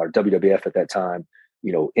or WWF at that time,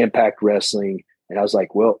 Impact Wrestling. And I was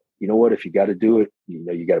like, well, you know what, if you got to do it,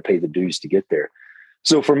 you got to pay the dues to get there.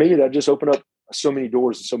 So for me, that just opened up so many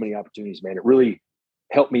doors and so many opportunities, man. It really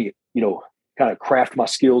helped me, kind of craft my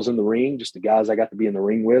skills in the ring, just the guys I got to be in the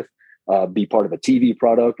ring with, be part of a TV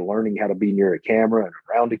product, learning how to be near a camera and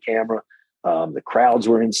around a camera. The crowds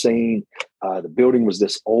were insane. The building was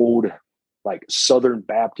this old, like Southern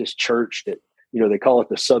Baptist church that, they call it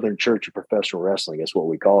the Southern Church of Professional Wrestling. That's what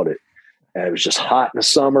we called it. And it was just hot in the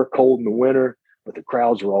summer, cold in the winter, but the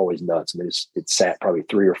crowds were always nuts. I mean, it sat probably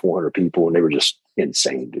 300 or 400 people, and they were just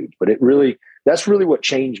insane, dude. But that's really what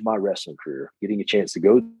changed my wrestling career, getting a chance to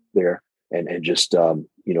go there. And just,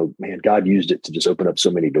 man, God used it to just open up so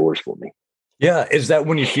many doors for me. Yeah. Is that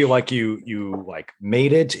when you feel like you like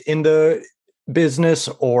made it in the business,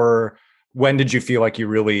 or when did you feel like you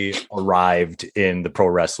really arrived in the pro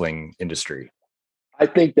wrestling industry? I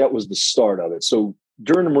think that was the start of it. So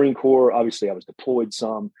during the Marine Corps, obviously I was deployed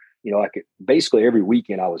some, I could basically every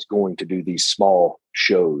weekend I was going to do these small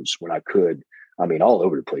shows when I could. I mean, all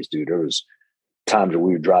over the place, dude. There was times where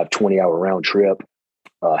we would drive 20-hour round trip.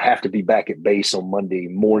 Have to be back at base on Monday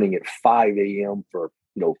morning at 5 a.m. for,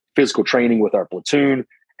 physical training with our platoon.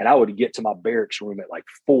 And I would get to my barracks room at like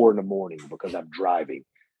 4 a.m. because I'm driving.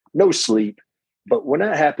 No sleep. But when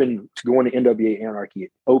that happened, to go into NWA Anarchy,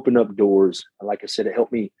 it opened up doors. And like I said, it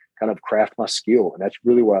helped me kind of craft my skill. And that's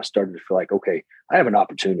really where I started to feel like, okay, I have an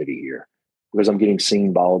opportunity here, because I'm getting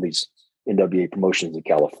seen by all these NWA promotions in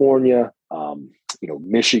California,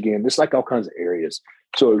 Michigan, just like all kinds of areas.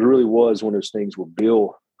 So it really was one of those things where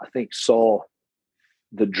Bill, I think, saw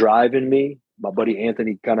the drive in me. My buddy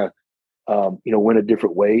Anthony kind of, went a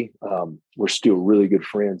different way. We're still really good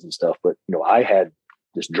friends and stuff. But, I had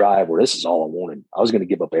this drive where this is all I wanted. I was going to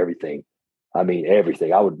give up everything. I mean,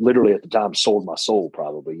 everything. I would literally at the time sold my soul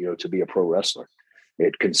probably, to be a pro wrestler.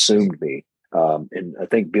 It consumed me. And I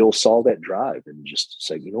think Bill saw that drive and just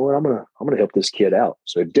said, you know what, I'm going to help this kid out.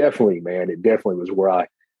 So it definitely was where I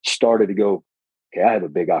started to go, okay, I have a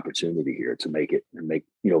big opportunity here to make it and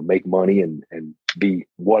make money and be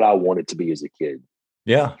what I wanted to be as a kid.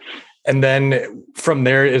 Yeah. And then from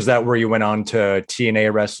there, is that where you went on to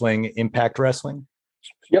TNA Wrestling, Impact Wrestling?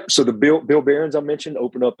 Yep. So the Bill Behrens I mentioned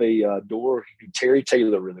opened up a door. He knew Terry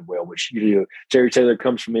Taylor really well, which Terry Taylor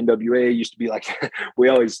comes from NWA. Used to be like we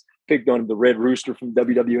always picked on him, the Red Rooster from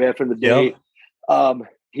WWF in the day. Yep.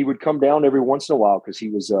 He would come down every once in a while because he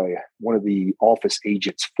was one of the office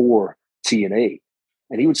agents for TNA,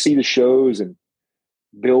 and he would see the shows. And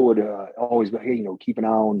Bill would always be, hey, keep an eye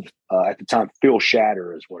on. At the time, Phil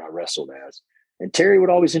Shatter is what I wrestled as, and Terry would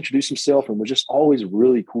always introduce himself and was just always a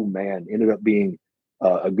really cool man. Ended up being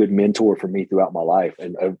a good mentor for me throughout my life,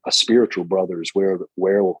 and a spiritual brother as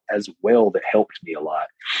well that helped me a lot.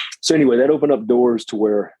 So anyway, that opened up doors to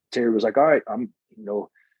where Terry was like, all right,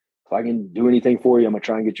 if I can do anything for you, I'm going to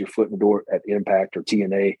try and get your foot in the door at Impact or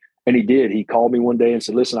TNA. And he did. He called me one day and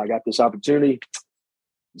said, listen, I got this opportunity.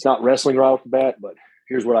 It's not wrestling right off the bat, but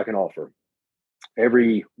here's what I can offer.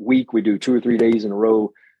 Every week we do 2 or 3 days in a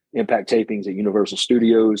row, Impact tapings at Universal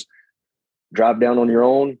Studios. Drive down on your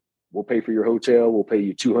own. We'll pay for your hotel. We'll pay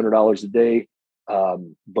you $200 a day.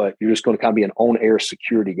 But you're just going to kind of be an on-air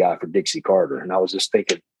security guy for Dixie Carter. And I was just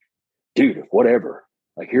thinking, dude, whatever.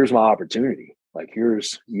 Like, here's my opportunity. Like,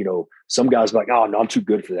 here's, some guys are like, oh, no, I'm too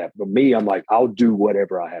good for that. But me, I'm like, I'll do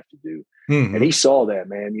whatever I have to do. Mm-hmm. And he saw that,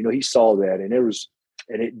 man. He saw that. And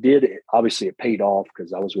obviously it paid off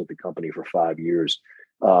because I was with the company for 5 years.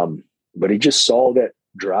 But he just saw that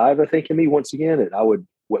drive, I think, in me once again. And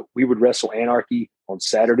we would wrestle Anarchy on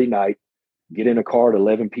Saturday night, get in a car at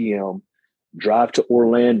 11 p.m., drive to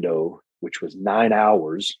Orlando, which was 9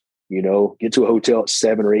 hours, get to a hotel at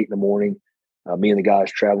 7 or 8 in the morning. Me and the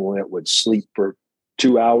guys traveling it would sleep for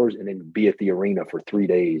 2 hours and then be at the arena for 3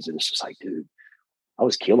 days. And it's just like, dude, I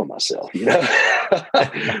was killing myself,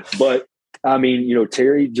 But I mean,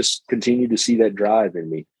 Terry just continued to see that drive in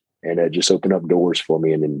me, and it just opened up doors for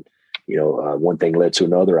me. And then, one thing led to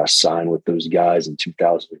another. I signed with those guys in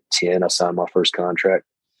 2010. I signed my first contract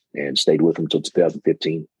and stayed with them until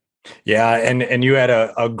 2015. Yeah. And you had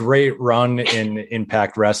a great run in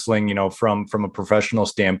Impact Wrestling, from a professional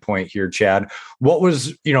standpoint here, Chad. What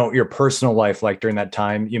was, your personal life like during that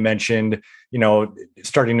time? You mentioned,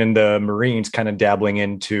 starting in the Marines, kind of dabbling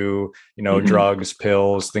into, mm-hmm. drugs,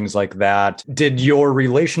 pills, things like that. Did your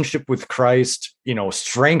relationship with Christ,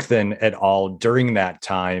 strengthen at all during that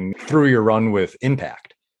time through your run with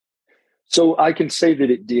Impact? So I can say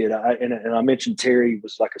that it did. And I mentioned Terry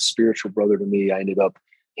was like a spiritual brother to me. I ended up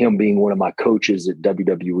him being one of my coaches at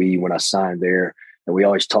WWE when I signed there. And we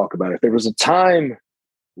always talk about it. There was a time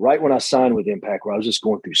right when I signed with Impact where I was just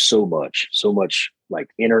going through so much like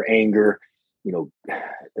inner anger,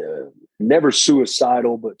 never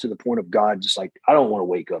suicidal, but to the point of God, just like, I don't want to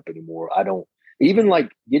wake up anymore. I don't even like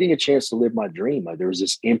getting a chance to live my dream. Like, there was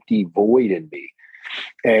this empty void in me,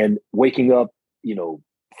 and waking up,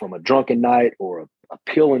 from a drunken night or a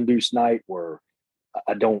pill induced night where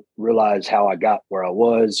I don't realize how I got where I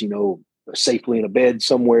was, safely in a bed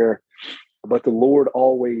somewhere. But the Lord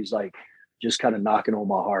always just kind of knocking on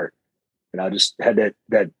my heart. And I just had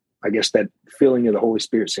that feeling of the Holy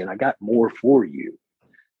Spirit saying, I got more for you.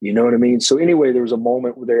 You know what I mean? So anyway, there was a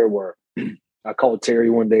moment there where I called Terry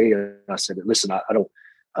one day and I said, listen, I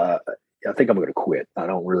think I'm going to quit. I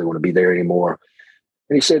don't really want to be there anymore.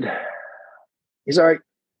 And he said, he's all right.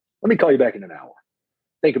 Let me call you back in an hour.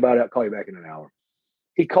 Think about it. I'll call you back in an hour.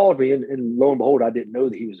 He called me, and lo and behold, I didn't know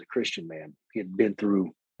that he was a Christian man. He had been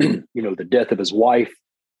through, the death of his wife,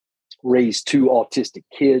 raised 2 autistic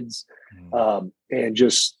kids, and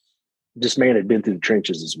just this man had been through the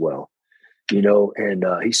trenches as well, And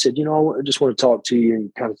he said, I just want to talk to you, and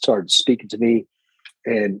he kind of started speaking to me,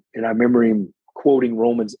 and I remember him quoting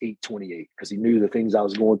Romans 8:28 because he knew the things I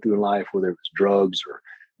was going through in life, whether it was drugs or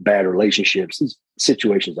bad relationships, these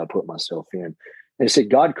situations I put myself in. And it said,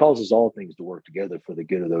 God causes all things to work together for the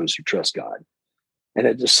good of those who trust God. And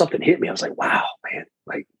it just something hit me. I was like, wow, man,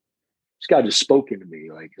 like this guy just spoke into me.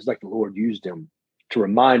 Like, it's like the Lord used him to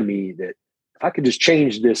remind me that if I could just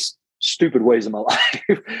change this stupid ways in my life,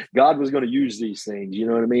 God was going to use these things. You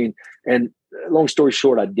know what I mean? And long story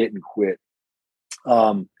short, I didn't quit.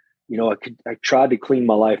 I tried to clean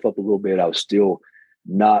my life up a little bit. I was still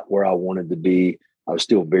not where I wanted to be. I was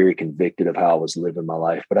still very convicted of how I was living my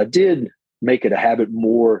life, but I did make it a habit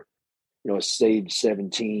more, saved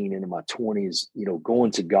 17 into my 20s,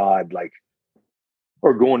 going to God,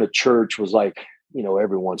 or going to church was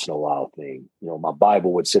every once in a while thing. My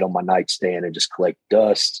Bible would sit on my nightstand and just collect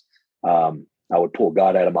dust. I would pull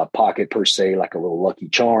God out of my pocket per se, like a little Lucky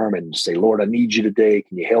Charm, and say, Lord, I need you today.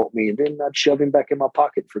 Can you help me? And then I'd shove him back in my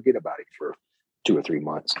pocket and forget about it for 2 or 3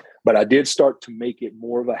 months. But I did start to make it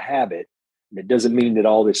more of a habit. And it doesn't mean that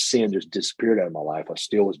all this sin just disappeared out of my life. I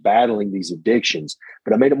still was battling these addictions,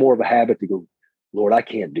 but I made it more of a habit to go, Lord, I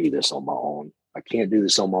can't do this on my own. I can't do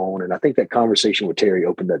this on my own. And I think that conversation with Terry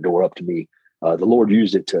opened that door up to me. The Lord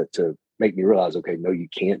used it to make me realize, okay, no, you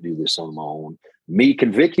can't do this on my own. Me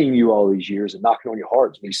convicting you all these years and knocking on your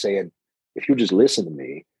hearts, me saying, if you'll just listen to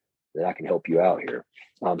me, then I can help you out here.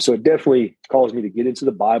 So it definitely caused me to get into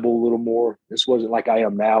the Bible a little more. This wasn't like I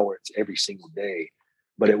am now where it's every single day,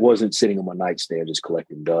 but it wasn't sitting on my nightstand just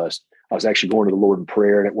collecting dust. I was actually going to the Lord in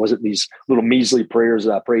prayer, and it wasn't these little measly prayers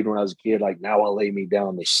that I prayed when I was a kid, like, now I'll lay me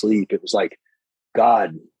down to sleep. It was like,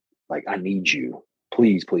 God, like, I need you.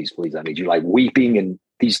 Please, please, please, I need you. Like weeping and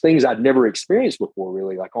these things I'd never experienced before,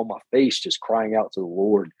 really, like on my face, just crying out to the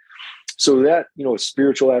Lord. So that, a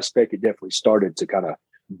spiritual aspect, it definitely started to kind of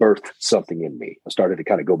birth something in me. I started to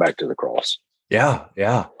kind of go back to the cross. Yeah.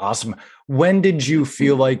 Yeah. Awesome. When did you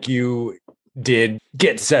feel like you did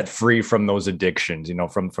get set free from those addictions,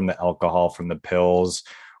 from the alcohol, from the pills?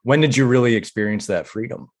 When did you really experience that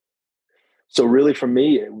freedom? So really for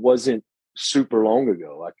me, it wasn't super long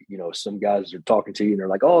ago. Like, some guys are talking to you and they're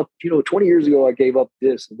like, oh, 20 years ago, I gave up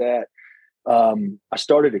this and that. I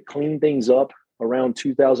started to clean things up around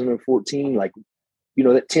 2014, like,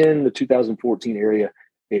 that 10 to 2014 area,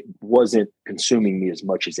 it wasn't consuming me as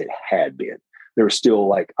much as it had been. There was still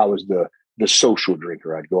like, I was the social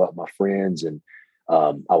drinker. I'd go out with my friends and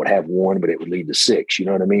I would have one, but it would lead to six, you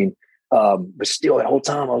know what I mean? But still that whole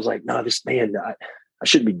time I was like, nah, I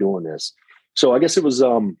shouldn't be doing this. So I guess it was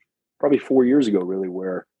probably 4 years ago, really,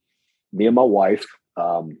 where me and my wife,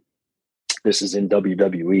 this is in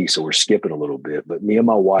WWE, so we're skipping a little bit, but me and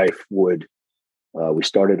my wife we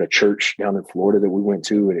started a church down in Florida that we went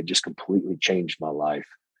to, and it just completely changed my life.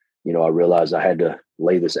 I realized I had to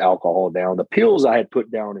lay this alcohol down. The pills I had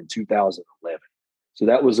put down in 2011. So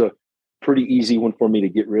that was a pretty easy one for me to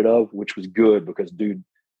get rid of, which was good because, dude,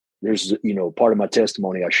 there's, part of my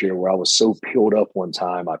testimony I share where I was so pilled up one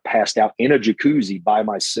time, I passed out in a jacuzzi by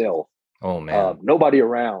myself. Oh, man. Nobody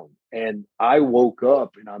around. And I woke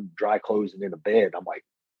up and I'm dry closing in a bed. I'm like,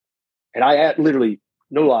 and I literally,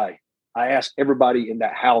 no lie, I asked everybody in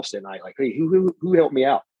that house that night, like, hey, who helped me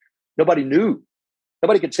out? Nobody knew.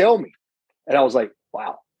 Nobody could tell me. And I was like,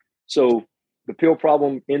 wow. So the pill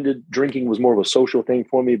problem ended. Drinking was more of a social thing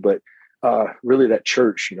for me. But really that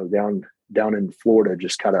church, down in Florida,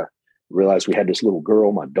 just kind of realized we had this little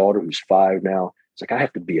girl, my daughter, who's 5 now. It's like, I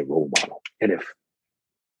have to be a role model. And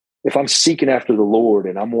if I'm seeking after the Lord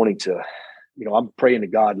and I'm wanting to, I'm praying to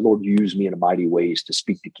God, Lord, use me in mighty ways to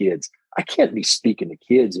speak to kids. I can't be speaking to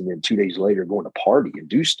kids and then 2 days later going to party and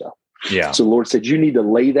do stuff. Yeah. So the Lord said, you need to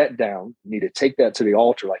lay that down. You need to take that to the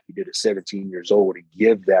altar like you did at 17 years old and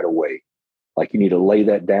give that away. Like you need to lay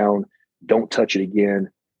that down. Don't touch it again.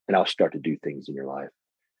 And I'll start to do things in your life.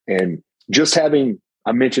 And just having,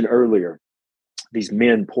 I mentioned earlier, these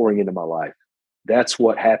men pouring into my life. That's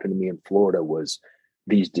what happened to me in Florida was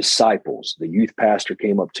these disciples. The youth pastor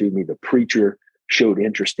came up to me. The preacher showed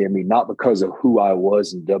interest in me, not because of who I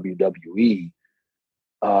was in WWE.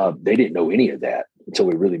 They didn't know any of that until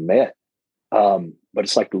we really met. But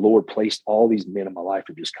it's like the Lord placed all these men in my life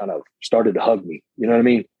and just kind of started to hug me. You know what I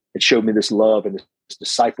mean? It showed me this love and this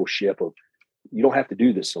discipleship of, you don't have to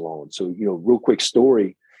do this alone. So, real quick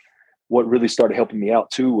story. What really started helping me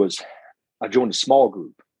out too was I joined a small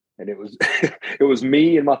group, and it was, it was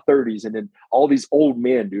me in my 30s. And then all these old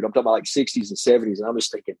men, dude, I'm talking about like 60s and 70s. And I'm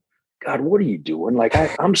just thinking, God, what are you doing? Like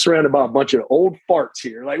I'm surrounded by a bunch of old farts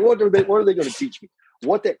here. Like, what are they going to teach me?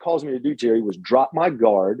 What that caused me to do, Terry, was drop my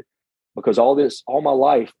guard, because all my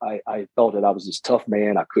life, I felt that I was this tough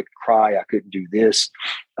man. I couldn't cry. I couldn't do this.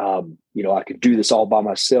 I could do this all by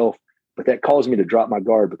myself. But that caused me to drop my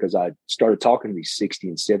guard because I started talking to these 60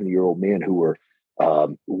 and 70-year-old men who were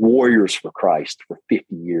warriors for Christ for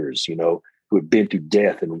 50 years, who had been through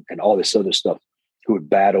death and all this other stuff, who had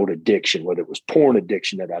battled addiction, whether it was porn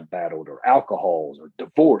addiction that I battled or alcohols or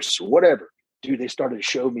divorce or whatever. Dude, they started to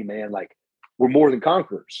show me, man, like we're more than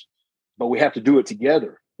conquerors, but we have to do it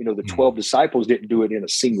together. The 12 disciples didn't do it in a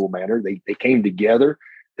single manner. They came together.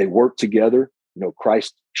 They worked together.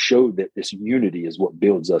 Christ showed that this unity is what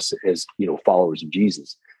builds us as, followers of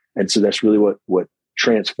Jesus. And so that's really what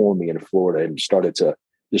transformed me in Florida and started to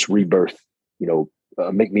just rebirth,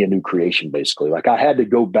 make me a new creation, basically. Like I had to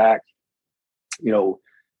go back,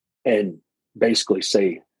 and basically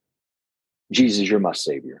say, Jesus, you're my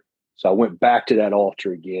savior. So I went back to that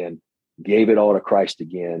altar again, gave it all to Christ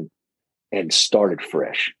again, and started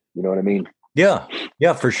fresh. You know what I mean? Yeah,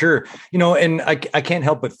 for sure. And I can't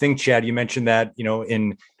help but think, Chad, you mentioned that,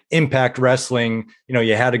 in Impact Wrestling,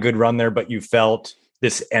 you had a good run there, but you felt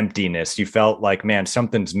this emptiness. You felt like, man,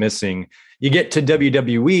 something's missing. You get to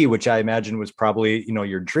WWE, which I imagine was probably,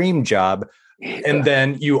 your dream job. And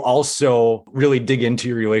then you also really dig into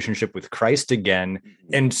your relationship with Christ again.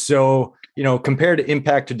 And so, compared to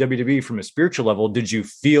Impact to WWE from a spiritual level, did you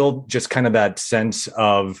feel just kind of that sense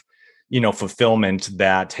of, fulfillment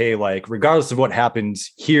that, hey, like, regardless of what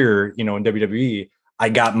happens here, in WWE, I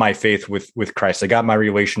got my faith with Christ. I got my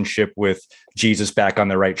relationship with Jesus back on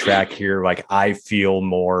the right track here. Like, I feel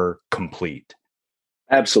more complete.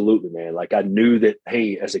 Absolutely, man. Like, I knew that,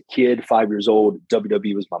 hey, as a kid, 5 years old,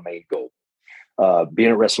 WWE was my main goal. Being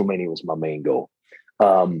at WrestleMania was my main goal.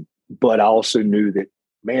 But I also knew that,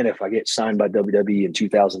 man, if I get signed by WWE in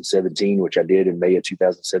 2017, which I did in May of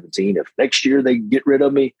 2017, if next year they get rid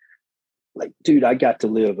of me, like, dude, I got to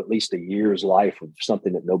live at least a year's life of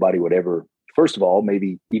something that nobody would ever, first of all,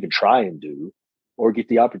 maybe even try and do or get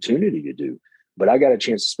the opportunity to do. But I got a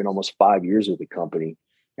chance to spend almost 5 years with the company.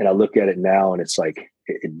 And I look at it now and it's like,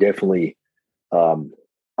 it definitely, I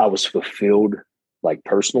was fulfilled, like,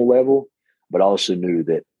 personal level, but I also knew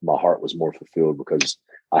that my heart was more fulfilled because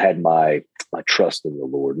I had my trust in the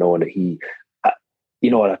Lord, knowing that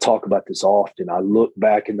and I talk about this often. I look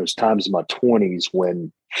back in those times in my 20s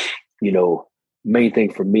when, main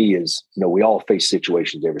thing for me is, we all face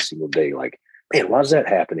situations every single day. Like, man, why is that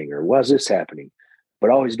happening? Or why is this happening? But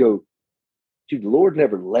I always go, dude, the Lord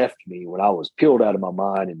never left me when I was peeled out of my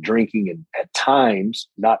mind and drinking and at times,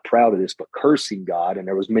 not proud of this, but cursing God. And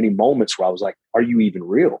there was many moments where I was like, are you even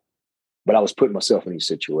real? But I was putting myself in these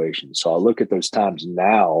situations. So I look at those times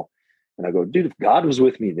now and I go, dude, if God was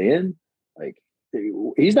with me then, like,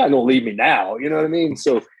 he's not going to leave me now. You know what I mean?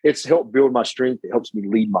 So it's helped build my strength. It helps me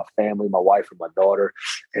lead my family, my wife and my daughter.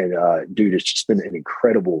 And dude, it's just been an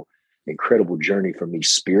incredible journey for me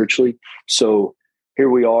spiritually. So here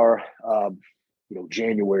we are,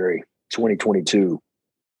 January 2022.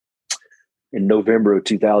 In November of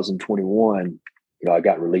 2021, I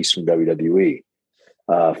got released from WWE.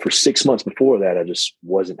 For 6 months before that, I just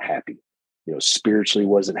wasn't happy. Spiritually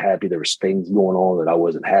wasn't happy. There was things going on that I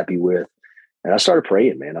wasn't happy with. And I started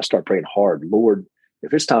praying, man. I started praying hard. Lord,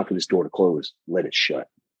 if it's time for this door to close, let it shut.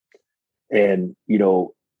 And,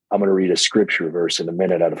 I'm going to read a scripture verse in a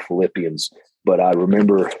minute out of Philippians. But I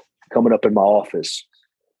remember coming up in my office,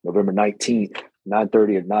 November 19th,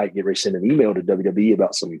 9:30 at night, get ready to send an email to WWE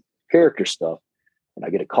about some character stuff. And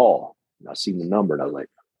I get a call and I see the number and I was like,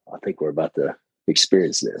 I think we're about to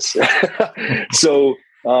experience this. So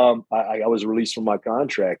I was released from my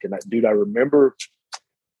contract. And dude, I remember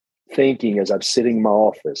thinking as I'm sitting in my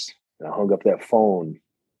office and I hung up that phone,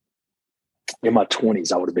 in my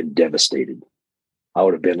 20s, I would have been devastated. I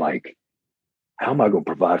would have been like, how am I going to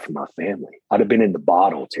provide for my family? I'd have been in the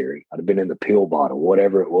bottle, Terry. I'd have been in the pill bottle,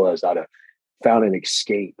 whatever it was. I'd have found an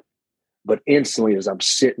escape. But instantly, as I'm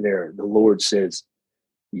sitting there, the Lord says,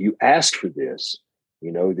 you asked for this.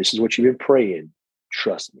 This is what you've been praying.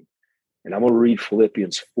 Trust me. And I'm going to read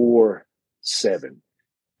Philippians 4:7.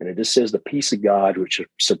 And it just says, the peace of God, which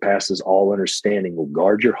surpasses all understanding, will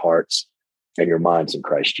guard your hearts and your minds in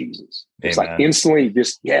Christ Jesus. Amen. It's like instantly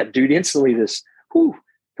this, instantly this,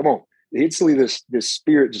 come on. Instantly this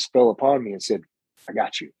spirit just fell upon me and said, I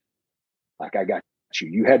got you. Like, I got you.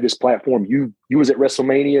 You had this platform. You was at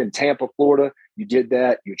WrestleMania in Tampa, Florida. You did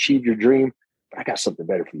that. You achieved your dream. But I got something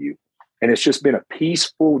better for you. And it's just been a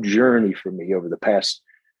peaceful journey for me over the past,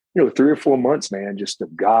 3 or 4 months, man, just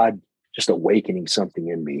of God just awakening something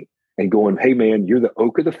in me and going, hey, man, you're the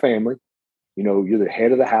oak of the family. You're the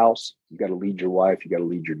head of the house. You got to lead your wife. You got to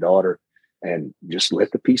lead your daughter, and just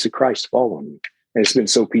let the peace of Christ fall on you. And it's been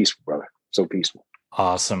so peaceful, brother. So peaceful.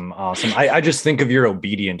 Awesome. I just think of your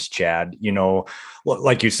obedience, Chad.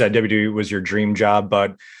 Like you said, WWE was your dream job,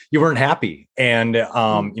 but you weren't happy. And,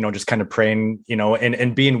 just kind of praying,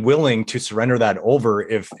 and being willing to surrender that over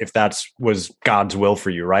if that's was God's will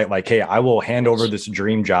for you, right? Like, hey, I will hand over this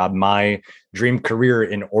dream job, my dream career,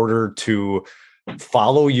 in order to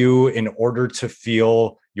follow you, in order to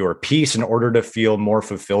feel your peace, in order to feel more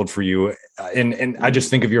fulfilled for you. And I just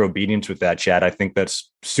think of your obedience with that, Chad. I think that's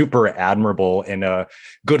super admirable and a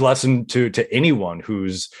good lesson to anyone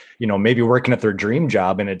who's, maybe working at their dream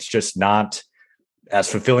job and it's just not as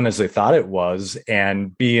fulfilling as they thought it was,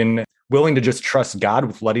 and being willing to just trust God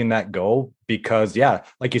with letting that go. Because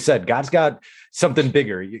like you said, God's got something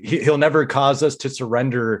bigger. He'll never cause us to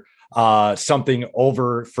surrender something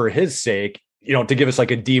over for his sake, to give us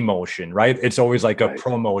like a demotion, right? It's always like a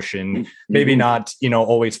promotion, maybe not,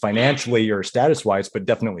 always financially or status wise, but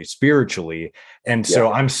definitely spiritually. And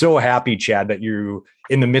so I'm so happy, Chad, that you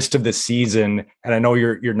in the midst of the season, and I know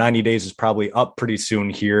your 90 days is probably up pretty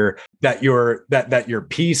soon here, that your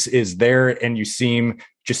peace is there and you seem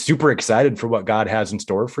just super excited for what God has in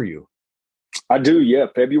store for you. I do. Yeah.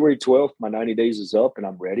 February 12th, my 90 days is up and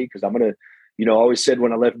I'm ready because I'm going to I always said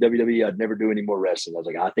when I left WWE, I'd never do any more wrestling. I was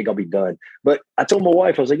like, I think I'll be done. But I told my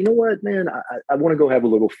wife, I was like, you know what, man, I want to go have a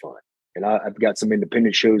little fun. And I've got some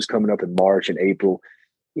independent shows coming up in March and April.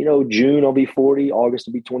 June, I'll be 40. August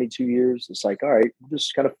will be 22 years. It's like, all right,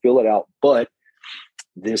 just kind of fill it out. But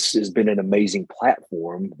this has been an amazing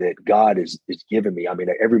platform that God is given me. I mean,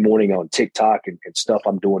 every morning on TikTok and stuff,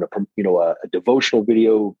 I'm doing a devotional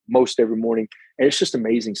video most every morning. And it's just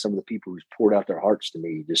amazing some of the people who's poured out their hearts to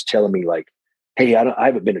me, just telling me like, hey, I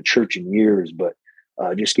haven't been to church in years, but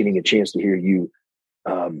just getting a chance to hear you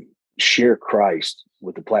share Christ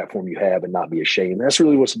with the platform you have and not be ashamed. That's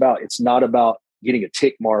really what it's about. It's not about getting a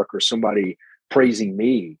tick mark or somebody praising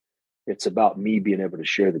me. It's about me being able to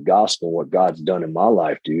share the gospel and what God's done in my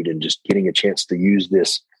life, dude, and just getting a chance to use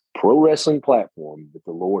this pro wrestling platform that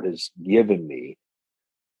the Lord has given me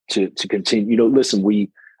to continue. Listen,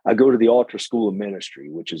 I go to the Altar School of Ministry,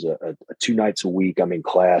 which is a 2 nights a week. I'm in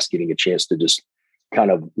class getting a chance to just kind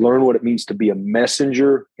of learn what it means to be a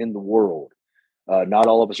messenger in the world. Not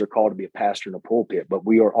all of us are called to be a pastor in a pulpit, but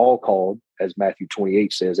we are all called, as Matthew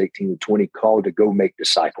 28 says, 18 to 20, called to go make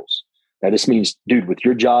disciples. Now, this means, dude, with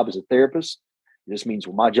your job as a therapist, this means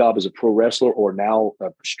with my job as a pro wrestler or now a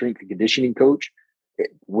strength and conditioning coach,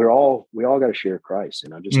 we all got to share Christ.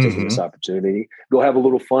 And I'm just taking this opportunity, go have a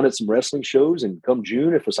little fun at some wrestling shows, and come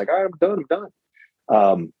June, if it's like, all right, I'm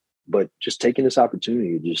done. But just taking this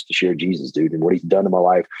opportunity just to share Jesus, dude, and what he's done in my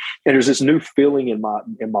life. And there's this new feeling in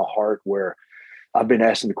my heart where I've been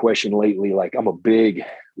asking the question lately, like I'm a big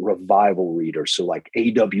revival reader. So like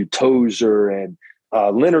A.W. Tozer and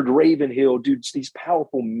Leonard Ravenhill, dude, these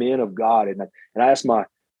powerful men of God. And I asked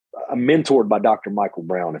I'm mentored by Dr. Michael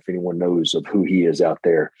Brown, if anyone knows of who he is out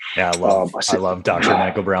there. Yeah, I love Dr.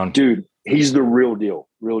 Michael Brown. Dude, he's the real deal.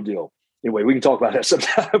 Anyway, we can talk about that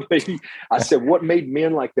sometime. Maybe. I said, what made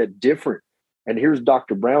men like that different? And here's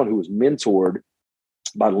Dr. Brown, who was mentored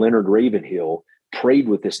by Leonard Ravenhill, prayed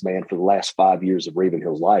with this man for the last 5 years of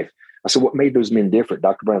Ravenhill's life. I said, what made those men different?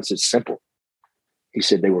 Dr. Brown said, simple. He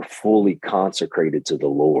said they were fully consecrated to the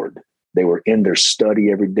Lord. They were in their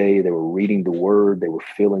study every day. They were reading the word. They were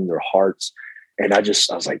filling their hearts. And I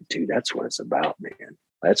was like, dude, that's what it's about, man.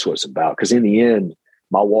 That's what it's about. Because in the end,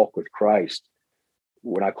 my walk with Christ,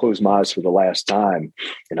 when I close my eyes for the last time,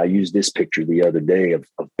 and I used this picture the other day of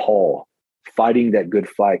Paul fighting that good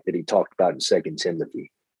fight that he talked about in 2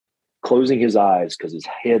 Timothy, closing his eyes because his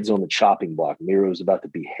head's on the chopping block. Nero's about to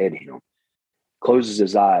behead him. Closes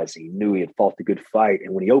his eyes. He knew he had fought the good fight.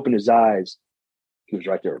 And when he opened his eyes, he was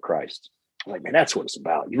right there with Christ. I'm like, man, that's what it's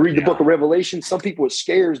about. You read the book of Revelation. Some people it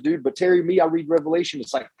scares, dude. But Terry, I read Revelation.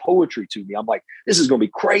 It's like poetry to me. I'm like, this is going to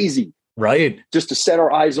be crazy. Right. Just to set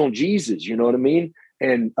our eyes on Jesus. You know what I mean?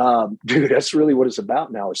 And dude, that's really what it's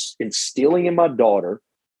about now. It's instilling in my daughter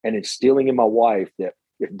and instilling in my wife that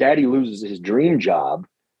if daddy loses his dream job,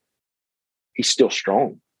 he's still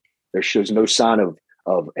strong. There shows no sign of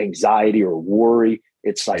anxiety or worry.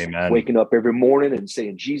 It's like waking up every morning and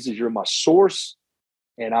saying, Jesus, you're my source.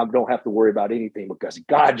 And I don't have to worry about anything because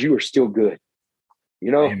God, you are still good.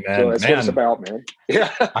 Amen. So that's what it's about, man.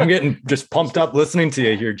 Yeah. I'm getting just pumped up listening to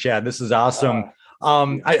you here, Chad. This is awesome.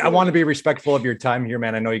 I want to be respectful of your time here,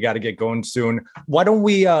 man. I know you got to get going soon. Why don't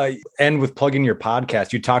we end with plugging your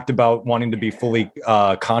podcast? You talked about wanting to be fully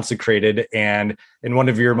consecrated. And in one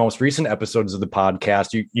of your most recent episodes of the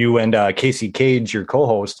podcast, you and Casey Cage, your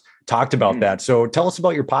co-host, talked about that. So tell us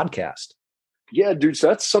about your podcast. Yeah, dude. So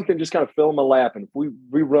that's something just kind of fell in my lap. And if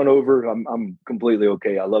we run over, I'm completely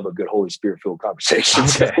okay. I love a good Holy Spirit filled conversation.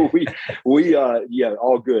 Okay. So we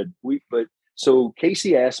all good. So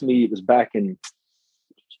Casey asked me, it was back in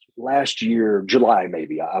last year, July,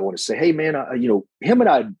 maybe, I want to say, hey man, him and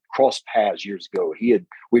I had crossed paths years ago.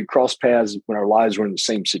 We'd crossed paths when our lives were in the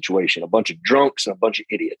same situation, a bunch of drunks and a bunch of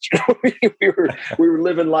idiots. We were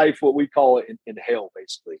living life, what we call it in hell,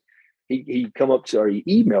 basically. He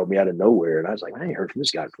emailed me out of nowhere. And I was like, I ain't heard from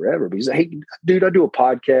this guy forever. But he's like, hey, dude, I do a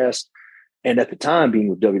podcast. And at the time, being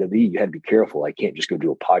with WWE, you had to be careful. I can't just go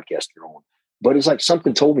do a podcast on your own. But it's like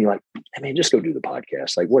something told me, like, hey, man, just go do the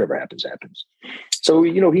podcast. Like, whatever happens, happens. So,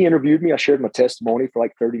 he interviewed me. I shared my testimony for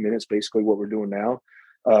like 30 minutes, basically what we're doing now.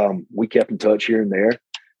 We kept in touch here and there.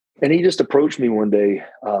 And he just approached me one day.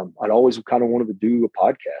 I'd always kind of wanted to do a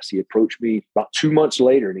podcast. He approached me about 2 months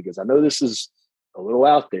later. And he goes, I know this is a little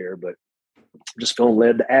out there, but I'm just feeling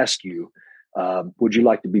led to ask you, would you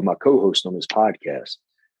like to be my co-host on this podcast?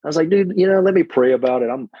 I was like, dude, let me pray about it.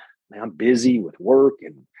 I'm busy with work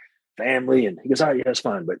and family. And he goes, all right, yeah, that's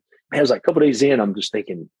fine. But man, it was like a couple of days in, I'm just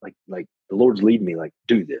thinking like the Lord's leading me, like,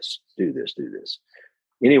 do this.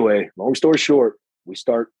 Anyway, long story short, we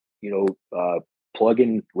start,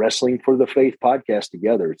 plugging Wrestling for the Faith podcast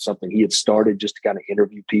together. It's something he had started just to kind of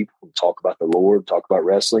interview people and talk about the Lord, talk about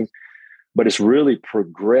wrestling. But it's really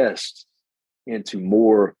progressed into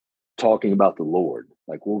more talking about the Lord.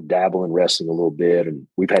 Like we'll dabble in wrestling a little bit, and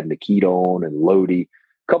we've had Nikita on and Lodi,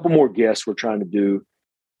 a couple more guests we're trying to do.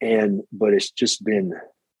 But it's just been,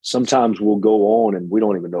 sometimes we'll go on and we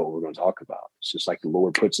don't even know what we're going to talk about. It's just like the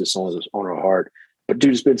Lord puts this on our heart. But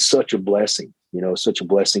dude, it's been such a blessing, such a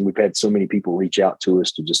blessing. We've had so many people reach out to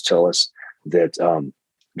us to just tell us that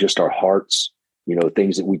just our hearts,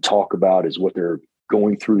 things that we talk about is what they're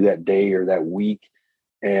going through that day or that week.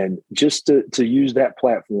 And just to use that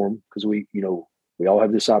platform, because we all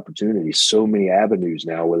have this opportunity, so many avenues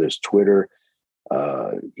now, whether it's Twitter,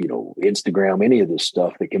 Instagram, any of this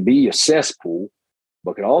stuff that can be a cesspool,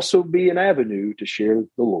 but can also be an avenue to share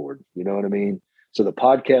the Lord. You know what I mean? So the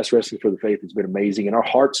podcast Wrestling for the Faith has been amazing. And our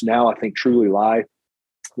hearts now, I think, truly lie.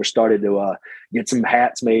 We're starting to get some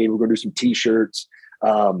hats made. We're going to do some T-shirts.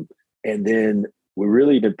 And then we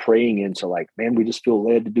really been praying into like, man, we just feel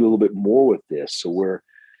led to do a little bit more with this. So we're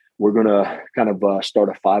going to kind of start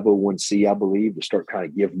a 501c, I believe, to start kind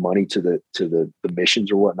of give money to the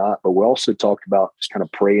missions or whatnot. But we also talked about just kind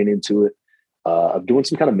of praying into it, of doing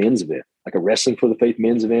some kind of men's event, like a Wrestling for the Faith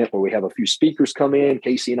men's event where we have a few speakers come in.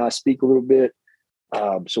 Casey and I speak a little bit.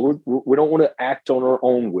 So we don't want to act on our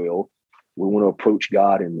own will. We want to approach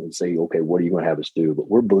God and say, okay, what are you going to have us do? But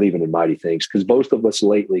we're believing in mighty things because both of us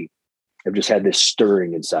lately have just had this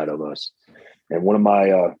stirring inside of us. And one of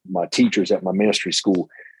my teachers at my ministry school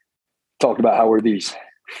talked about how we're these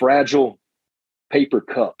fragile paper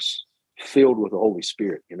cups filled with the Holy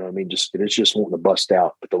Spirit. You know what I mean? It's just wanting to bust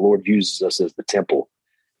out. But the Lord uses us as the temple,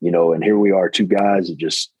 and here we are, two guys that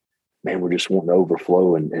just, man, we're just wanting to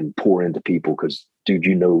overflow and pour into people because, dude,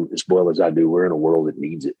 as well as I do, we're in a world that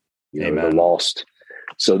needs it. They're lost.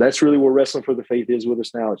 So that's really where Wrestling for the Faith is with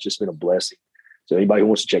us now. It's just been a blessing. So anybody who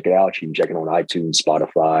wants to check it out, you can check it on iTunes,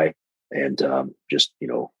 Spotify, and it's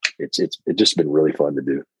just been really fun to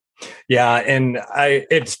do. Yeah, and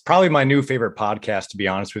it's probably my new favorite podcast, to be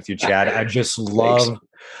honest with you, Chad. I just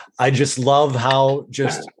love how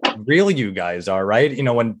just real you guys are, right?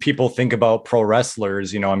 When people think about pro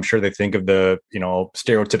wrestlers, I'm sure they think of the,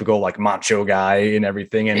 stereotypical like macho guy and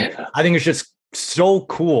everything. And I think it's just so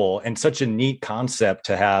cool and such a neat concept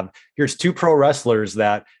to have. Here's two pro wrestlers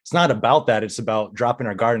that it's not about that. It's about dropping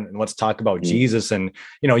our guard and let's talk about Jesus. And,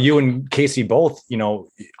 you and Casey both,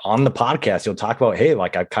 on the podcast, you'll talk about, hey,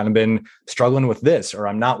 like I've kind of been struggling with this, or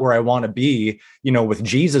I'm not where I want to be, with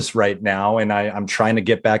Jesus right now. And I'm trying to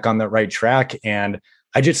get back on the right track. And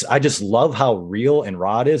I just love how real and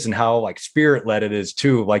raw it is and how like spirit led it is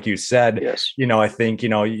too. Like you said, yes. I think,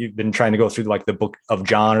 you've been trying to go through like the book of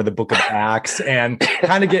John or the book of Acts and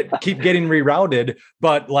kind of keep getting rerouted,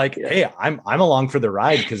 but like, hey, I'm along for the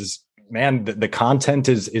ride because man, the content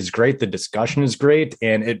is great. The discussion is great.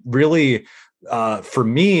 And it really, for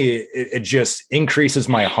me, it just increases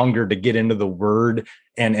my hunger to get into the word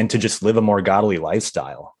and to just live a more godly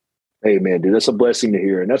lifestyle. Hey, man, dude, that's a blessing to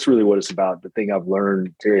hear. And that's really what it's about. The thing I've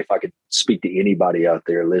learned, Terry, if I could speak to anybody out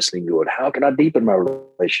there listening to it, how can I deepen my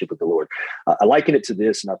relationship with the Lord? I liken it to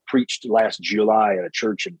this. And I preached last July at a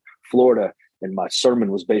church in Florida. And my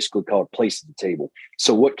sermon was basically called Place at the Table.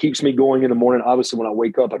 So what keeps me going in the morning? Obviously, when I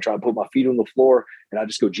wake up, I try to put my feet on the floor and I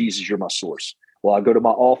just go, Jesus, you're my source. Well, I go to my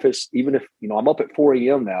office, even if, I'm up at 4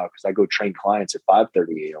 a.m. now because I go train clients at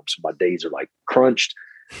 5:30 a.m. So my days are like crunched.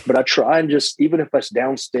 But I try and just, even if that's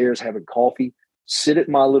downstairs having coffee, sit at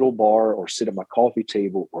my little bar or sit at my coffee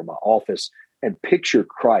table or my office and picture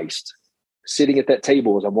Christ sitting at that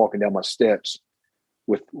table as I'm walking down my steps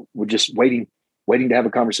with just waiting to have a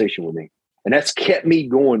conversation with me. And that's kept me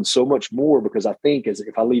going so much more because I think as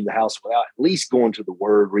if I leave the house without at least going to the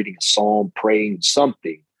word, reading a psalm, praying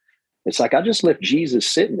something, it's like I just left Jesus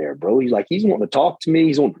sitting there, bro. He's wanting to talk to me.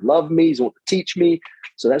 He's wanting to love me. He's wanting to teach me.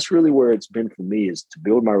 So that's really where it's been for me, is to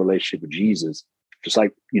build my relationship with Jesus. Just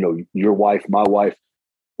like, your wife, my wife,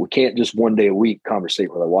 we can't just one day a week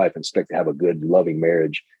conversate with our wife and expect to have a good, loving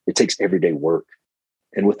marriage. It takes everyday work.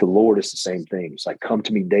 And with the Lord, it's the same thing. It's like, come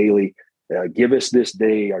to me daily. Give us this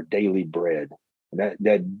day our daily bread. And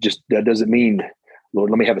that doesn't mean, Lord,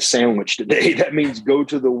 let me have a sandwich today. That means go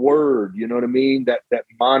to the word. You know what I mean? That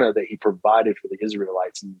manna that he provided for the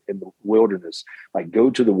Israelites in the wilderness, like go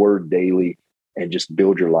to the word daily and just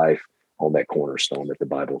build your life on that cornerstone that the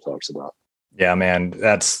Bible talks about. Yeah, man,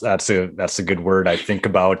 that's a good word. I think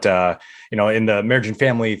about, in the marriage and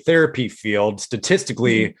family therapy field,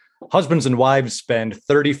 statistically, husbands and wives spend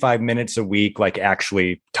 35 minutes a week, like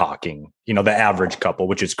actually talking, the average couple,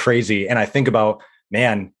 which is crazy. And I think about,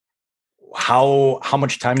 man, how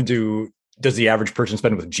much time do does the average person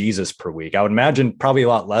spend with Jesus per week? I would imagine probably a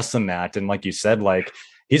lot less than that. And like you said, like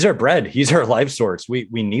he's our bread, he's our life source. We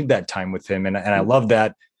need that time with him. And I love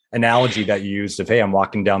that analogy that you used of, hey, I'm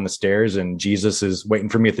walking down the stairs and Jesus is waiting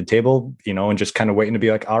for me at the table, and just kind of waiting to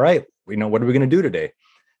be like, all right, what are we going to do today?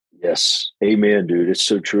 Yes. Amen, dude. It's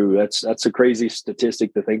so true. That's a crazy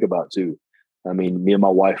statistic to think about too. I mean, me and my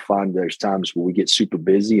wife find there's times where we get super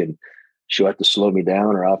busy and she'll have to slow me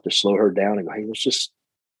down or I'll have to slow her down and go, hey, let's just,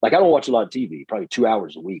 like, I don't watch a lot of TV, probably 2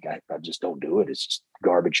 hours a week. I just don't do it. It's just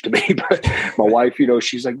garbage to me. But my wife,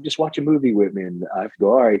 she's like, just watch a movie with me. And I have to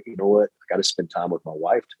go, all right, you know what? I got to spend time with my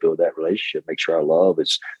wife to build that relationship, make sure our love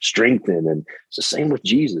is strengthened. And it's the same with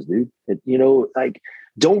Jesus, dude.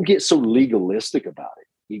 Don't get so legalistic about it.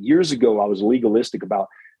 Years ago, I was legalistic about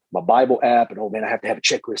my Bible app and, oh man, I have to have a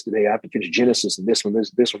checklist today. I have to finish Genesis and this one,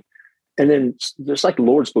 this one. And then just like the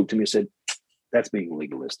Lord spoke to me and said, that's being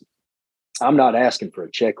legalistic. I'm not asking for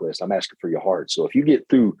a checklist. I'm asking for your heart. So if you get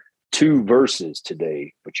through 2 verses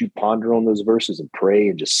today, but you ponder on those verses and pray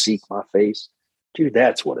and just seek my face, dude,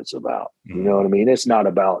 that's what it's about. Mm-hmm. You know what I mean? It's not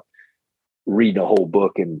about reading a whole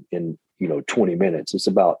book in 20 minutes. It's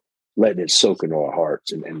about letting it soak into our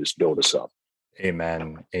hearts and just build us up.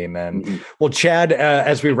 Amen. Mm-hmm. Well, Chad,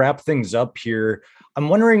 as we wrap things up here, I'm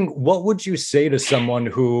wondering, what would you say to someone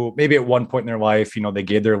who maybe at one point in their life, they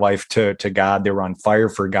gave their life to God, they were on fire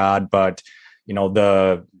for God, but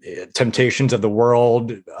the temptations of the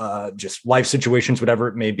world, just life situations, whatever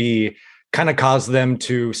it may be, kind of caused them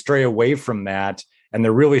to stray away from that. And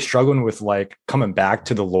they're really struggling with like coming back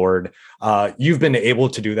to the Lord. You've been able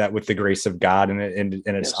to do that with the grace of God. And it's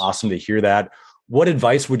yes. Awesome to hear that. What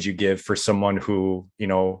advice would you give for someone who,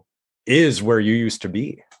 is where you used to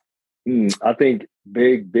be? I think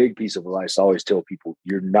big piece of advice. I always tell people,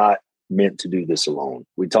 you're not meant to do this alone.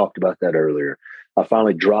 We talked about that earlier. I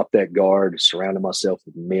finally dropped that guard, surrounded myself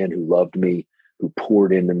with men who loved me, who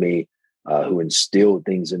poured into me, who instilled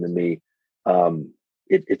things into me.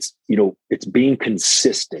 It's being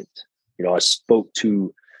consistent. I spoke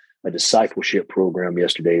to a discipleship program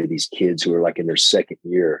yesterday to these kids who are like in their second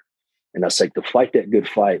year. And I was like, to fight that good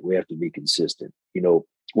fight, we have to be consistent.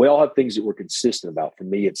 We all have things that we're consistent about. For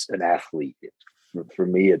me, it's an athlete. For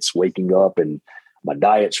me, it's waking up and my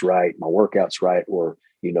diet's right, my workout's right. Or,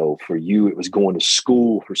 for you, it was going to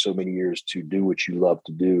school for so many years to do what you love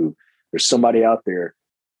to do. There's somebody out there,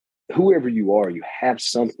 whoever you are, you have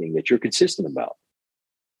something that you're consistent about.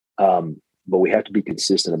 But we have to be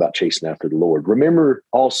consistent about chasing after the Lord. Remember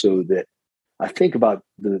also that I think about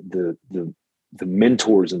the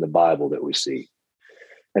mentors in the Bible that we see.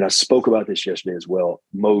 And I spoke about this yesterday as well.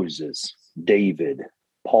 Moses, David,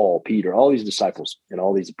 Paul, Peter, all these disciples and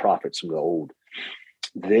all these prophets from the old,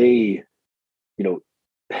 they,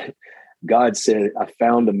 God said, I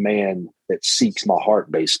found a man that seeks my heart,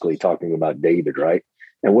 basically talking about David, right?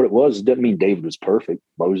 And what it was, it doesn't mean David was perfect.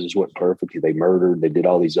 Moses wasn't perfect. They murdered. They did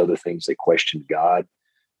all these other things. They questioned God.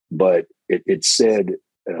 But it said,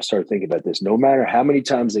 and I started thinking about this, no matter how many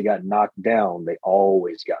times they got knocked down, they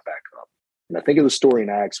always got back up. And I think of the story in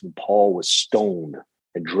Acts when Paul was stoned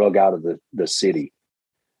and drug out of the city.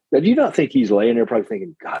 Now, do you not think he's laying there probably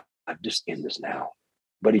thinking, God, I'm just in this now?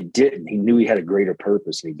 But he didn't. He knew he had a greater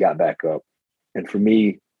purpose and he got back up. And for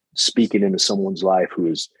me, speaking into someone's life who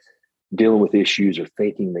is dealing with issues or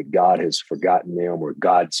thinking that God has forgotten them or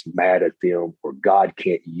God's mad at them or God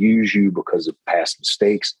can't use you because of past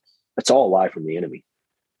mistakes, that's all a lie from the enemy.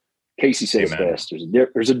 Casey says Amen. best,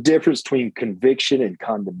 there's a difference between conviction and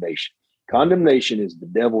condemnation. Condemnation is the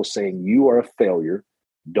devil saying you are a failure,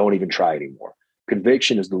 don't even try anymore.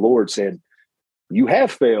 Conviction is the Lord saying, you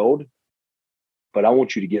have failed, but I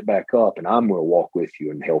want you to get back up and I'm going to walk with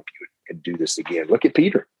you and help you and do this again. Look at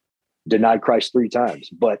Peter, denied Christ 3 times.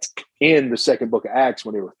 But in the second book of Acts,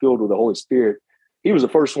 when they were filled with the Holy Spirit, he was the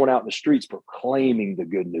first one out in the streets proclaiming the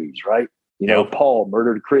good news, right? Paul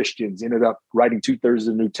murdered Christians, ended up writing 2/3 of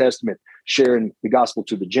the New Testament, sharing the gospel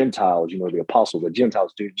to the Gentiles, the apostles, the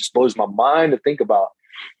Gentiles do. It just blows my mind to think about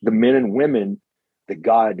the men and women that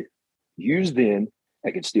God used then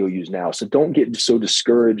and can still use now. So don't get so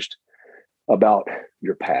discouraged about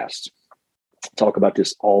your past. Talk about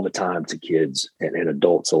this all the time to kids and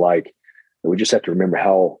adults alike. And we just have to remember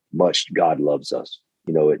how much God loves us.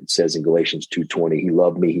 It says in Galatians 2:20, he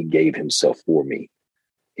loved me, he gave himself for me.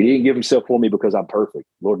 He didn't give himself for me because I'm perfect.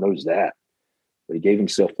 Lord knows that. But he gave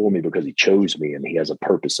himself for me because he chose me and he has a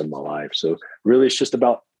purpose in my life. So really, it's just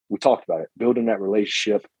about, we talked about it, building that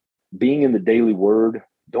relationship, being in the daily word.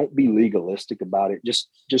 Don't be legalistic about it. Just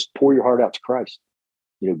pour your heart out to Christ.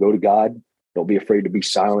 Go to God. Don't be afraid to be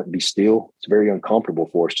silent and be still. It's very uncomfortable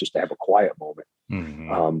for us just to have a quiet moment.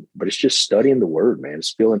 But it's just studying the word, man.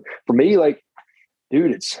 It's feeling, for me, like,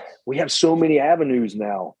 dude, we have so many avenues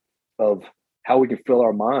now of how we can fill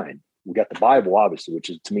our mind. We got the Bible, obviously, which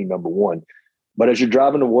is, to me, number one. But as you're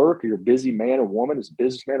driving to work, or you're a busy man or woman, as a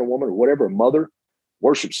businessman or woman or whatever, a mother,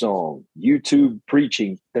 worship song, YouTube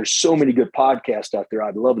preaching. There's so many good podcasts out there.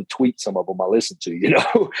 I'd love to tweet some of them I listen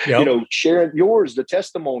to, Yep. Sharing yours, the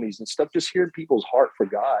testimonies and stuff, just hearing people's heart for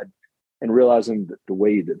God and realizing that the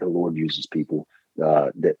way that the Lord uses people,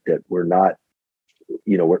 that we're not,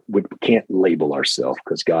 we can't label ourselves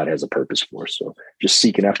because God has a purpose for us. So just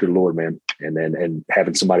seeking after the Lord, man, and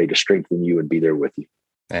having somebody to strengthen you and be there with you.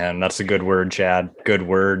 And that's a good word, Chad. Good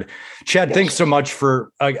word. Chad, yes. Thanks so much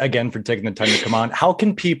for taking the time to come on. How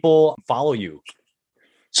can people follow you?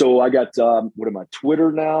 So I got,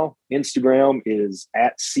 Twitter now? Instagram is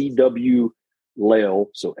at CW Lail.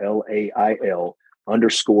 So LAIL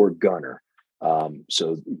 _Gunner.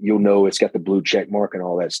 So you'll know it's got the blue check mark and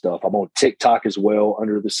all that stuff. I'm on TikTok as well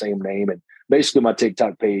under the same name. And basically my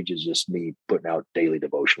TikTok page is just me putting out daily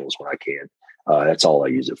devotionals when I can. That's all I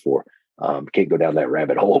use it for. Can't go down that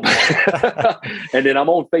rabbit hole. And then I'm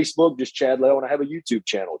on Facebook, just Chad Lail, and I have a YouTube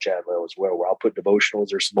channel, Chad Lail, as well, where I'll put devotionals.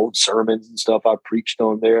 There's some old sermons and stuff I preached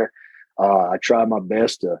on there. I try my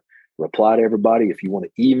best to reply to everybody. If you want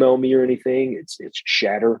to email me or anything, it's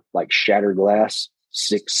shatter, like shatterglass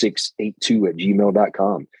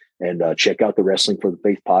 6682@gmail.com. And check out the Wrestling for the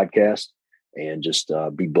Faith podcast and just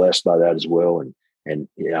be blessed by that as well. And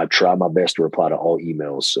I try my best to reply to all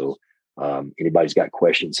emails. So anybody's got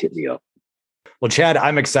questions, hit me up. Well, Chad,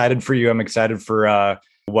 I'm excited for you. I'm excited for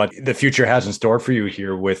what the future has in store for you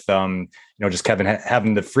here with, just Kevin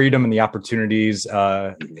having the freedom and the opportunities,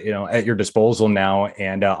 at your disposal now.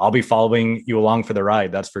 And I'll be following you along for the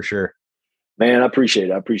ride. That's for sure. Man, I appreciate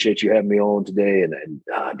it. I appreciate you having me on today. And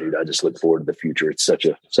dude, I just look forward to the future. It's such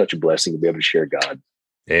a blessing to be able to share God.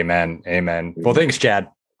 Amen. Amen. Well, thanks, Chad.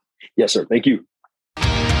 Yes, sir. Thank you.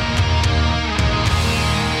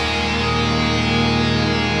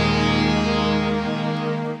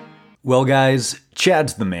 Well, guys,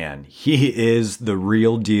 Chad's the man. He is the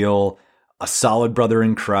real deal, a solid brother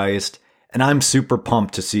in Christ, and I'm super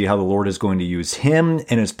pumped to see how the Lord is going to use him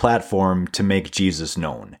and his platform to make Jesus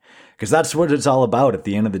known, because that's what it's all about at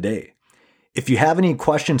the end of the day. If you have any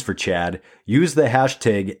questions for Chad, use the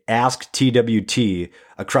hashtag AskTWT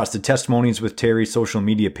across the Testimonies with Terry social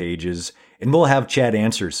media pages, and we'll have Chad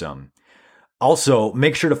answer some. Also,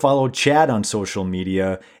 make sure to follow Chad on social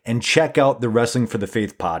media and check out the Wrestling for the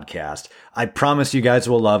Faith podcast. I promise you guys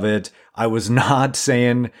will love it. I was not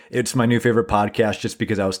saying it's my new favorite podcast just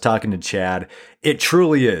because I was talking to Chad. It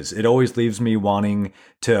truly is. It always leaves me wanting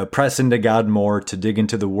to press into God more, to dig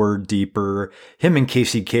into the word deeper. Him and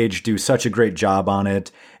Casey Cage do such a great job on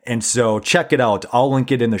it. And so check it out. I'll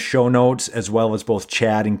link it in the show notes, as well as both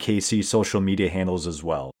Chad and Casey's social media handles as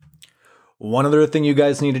well. One other thing you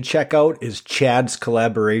guys need to check out is Chad's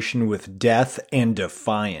collaboration with Death and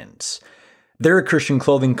Defiance. They're a Christian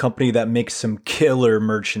clothing company that makes some killer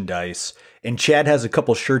merchandise, and Chad has a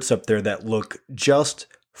couple shirts up there that look just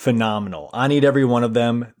phenomenal. I need every one of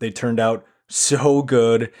them. They turned out so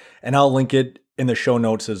good, and I'll link it in the show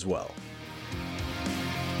notes as well.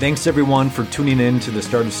 Thanks everyone for tuning in to the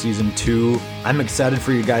start of season 2. I'm excited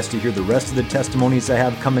for you guys to hear the rest of the testimonies I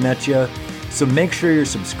have coming at you. So make sure you're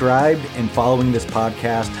subscribed and following this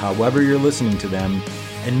podcast however you're listening to them.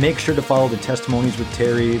 And make sure to follow the Testimonies with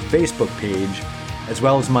Terry Facebook page, as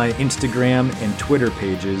well as my Instagram and Twitter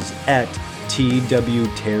pages at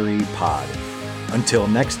TWTerryPod. Until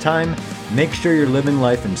next time, make sure you're living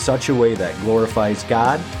life in such a way that glorifies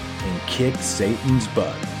God and kicks Satan's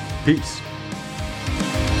butt. Peace.